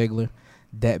Cameron Kegler.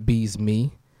 That bees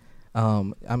me.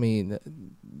 I mean,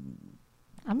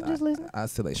 I'm just listening. I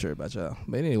still ain't sure about y'all,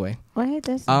 but anyway. Well, hey,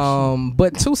 that's some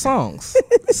But 2 songs,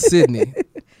 Sydney.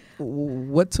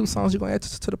 What 2 songs you gonna add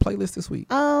to the playlist this week?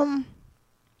 shit.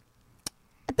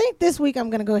 I think this week I'm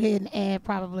gonna go ahead and add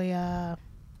probably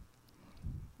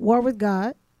 "War with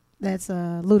God." That's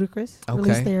Ludacris.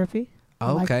 Release Okay. Therapy.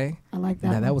 I like- Okay, I like that.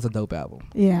 now one. that was a dope album.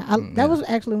 Yeah, Yeah. that was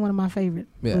actually one of my favorite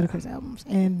Yeah. Ludacris albums.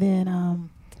 And then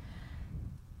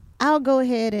I'll go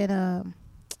ahead and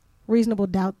Reasonable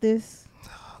Doubt This.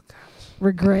 Oh gosh.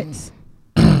 Regrets.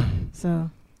 So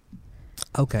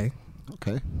Okay,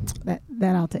 Okay.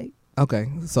 that I'll take. okay.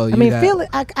 So I you mean, got, feel it.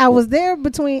 I was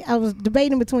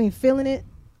debating between Feeling It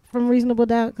from Reasonable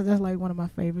Doubt, because that's like one of my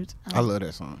favorites. I love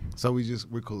that song. So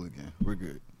we're cool again. We're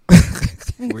good.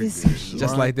 We're It's- good.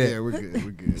 Just like that. Yeah, we're good.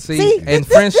 We're good. See, in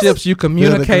friendships you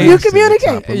communicate. You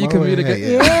communicate. You communicate.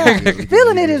 Yeah, we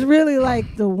Feeling can It do is that. really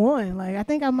like the one. Like I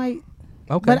think I might,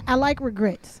 Okay, but I like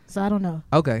Regrets, so I don't know.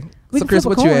 okay. We So can Chris,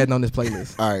 flip a what you coin. adding on this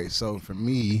playlist? All right, so for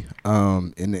me,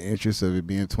 in the interest of it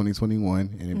being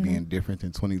 2021 and it being different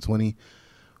than 2020,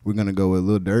 we're gonna go with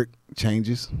Lil Durk,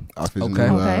 Changes, off his Okay.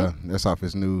 new. Okay. That's off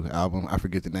his new album. I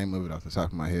forget the name of it off the top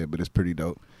of my head, but it's pretty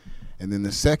dope. And then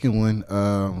the second one,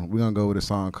 we're gonna go with a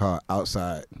song called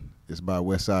Outside. It's by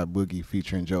Westside Boogie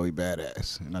featuring Joey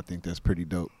Badass, and I think that's pretty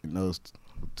dope. And those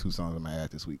 2 songs I'm gonna add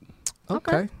this week.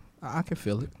 Okay, I can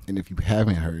feel it And if you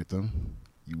haven't heard them,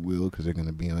 you will, because they're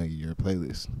gonna be on your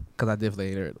playlist. because I definitely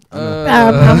ain't heard. I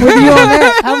know. I'm with you on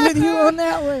that. I'm with you on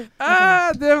that one.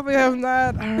 I definitely have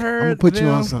not I'm heard. gonna put you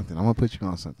them. on something. All right,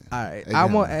 All right,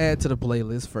 I'm gonna add to the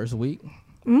playlist first week.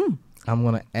 Mm. I'm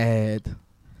gonna add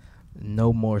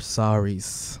No More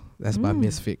Sorries. That's by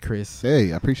Misfit Chris.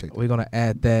 Hey, I appreciate that. We're gonna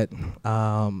add that.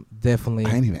 Definitely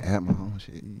I ain't even add my own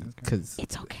shit. because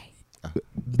It's okay.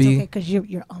 It's B. okay because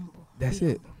you're humble. That's Be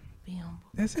it. humble. Be humble.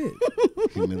 That's it.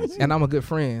 Humility. And I'm a good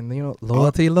friend. You know,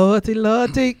 loyalty, loyalty,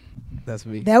 loyalty. That's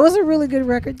me. That was a really good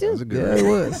record That too. was a good Yeah,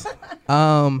 record. it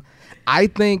was. I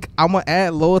think I'm gonna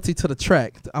add loyalty to the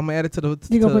track. I'm gonna add it to the.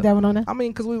 You gonna put that one on there? I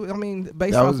mean,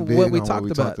 based That off was of big what we on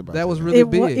talked about, about that was today. really it,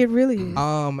 big. it really is.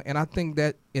 And I think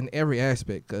that in every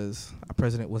aspect, because our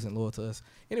president wasn't loyal to us.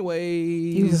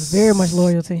 Anyways, He was very much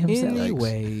loyal to himself.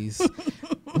 Anyways,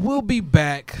 we'll be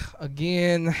back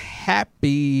again.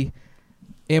 Happy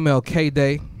MLK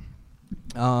Day.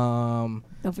 Don't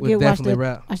we'll forget definitely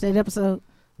wrap. watch that episode.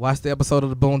 Watch the episode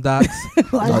of the Boondocks.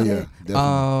 Watch Oh that. yeah,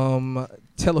 definitely.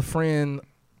 Tell a friend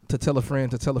to tell a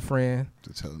friend to tell a friend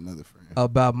To tell another friend.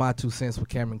 about my 2 cents with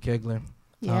Cameron Kegler.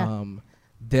 Yeah.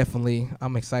 Definitely,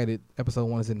 I'm excited. Episode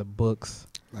 1 is in the books.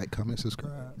 Like, comment,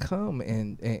 subscribe. Come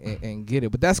and get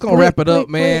it. But that's gonna Quick, wrap it up, quick,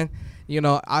 man. You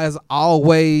know, as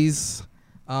always,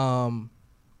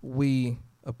 we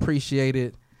appreciate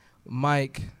it.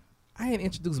 Mike, I ain't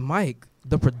introduced Mike,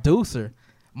 the producer.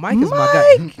 Mike is my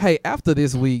guy. Hey, after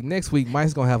this week, next week,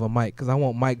 Mike's gonna have a mic because I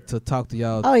want Mike to talk to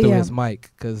y'all through his mic.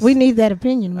 Cause we need that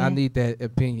opinion, man. I need that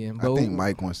opinion. I think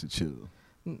Mike wants to chill.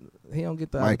 He don't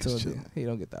get the Mike is opportunity. chill. He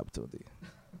don't get the opportunity.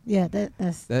 Yeah,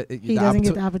 he he doesn't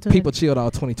get the opportunity. People chilled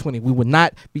all 2020. We would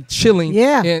not be chilling.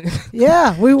 Yeah,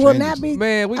 yeah, we will not be.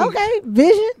 Man, okay,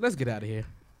 Vision. Let's get out of here.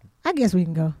 I guess we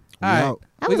can go. All right,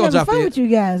 I was having fun with you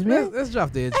guys, man. Let's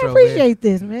drop the intro. I appreciate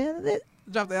this, man.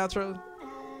 Drop the outro.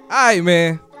 All right,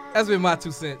 man. That's been my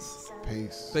 2 cents.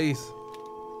 Peace. Peace.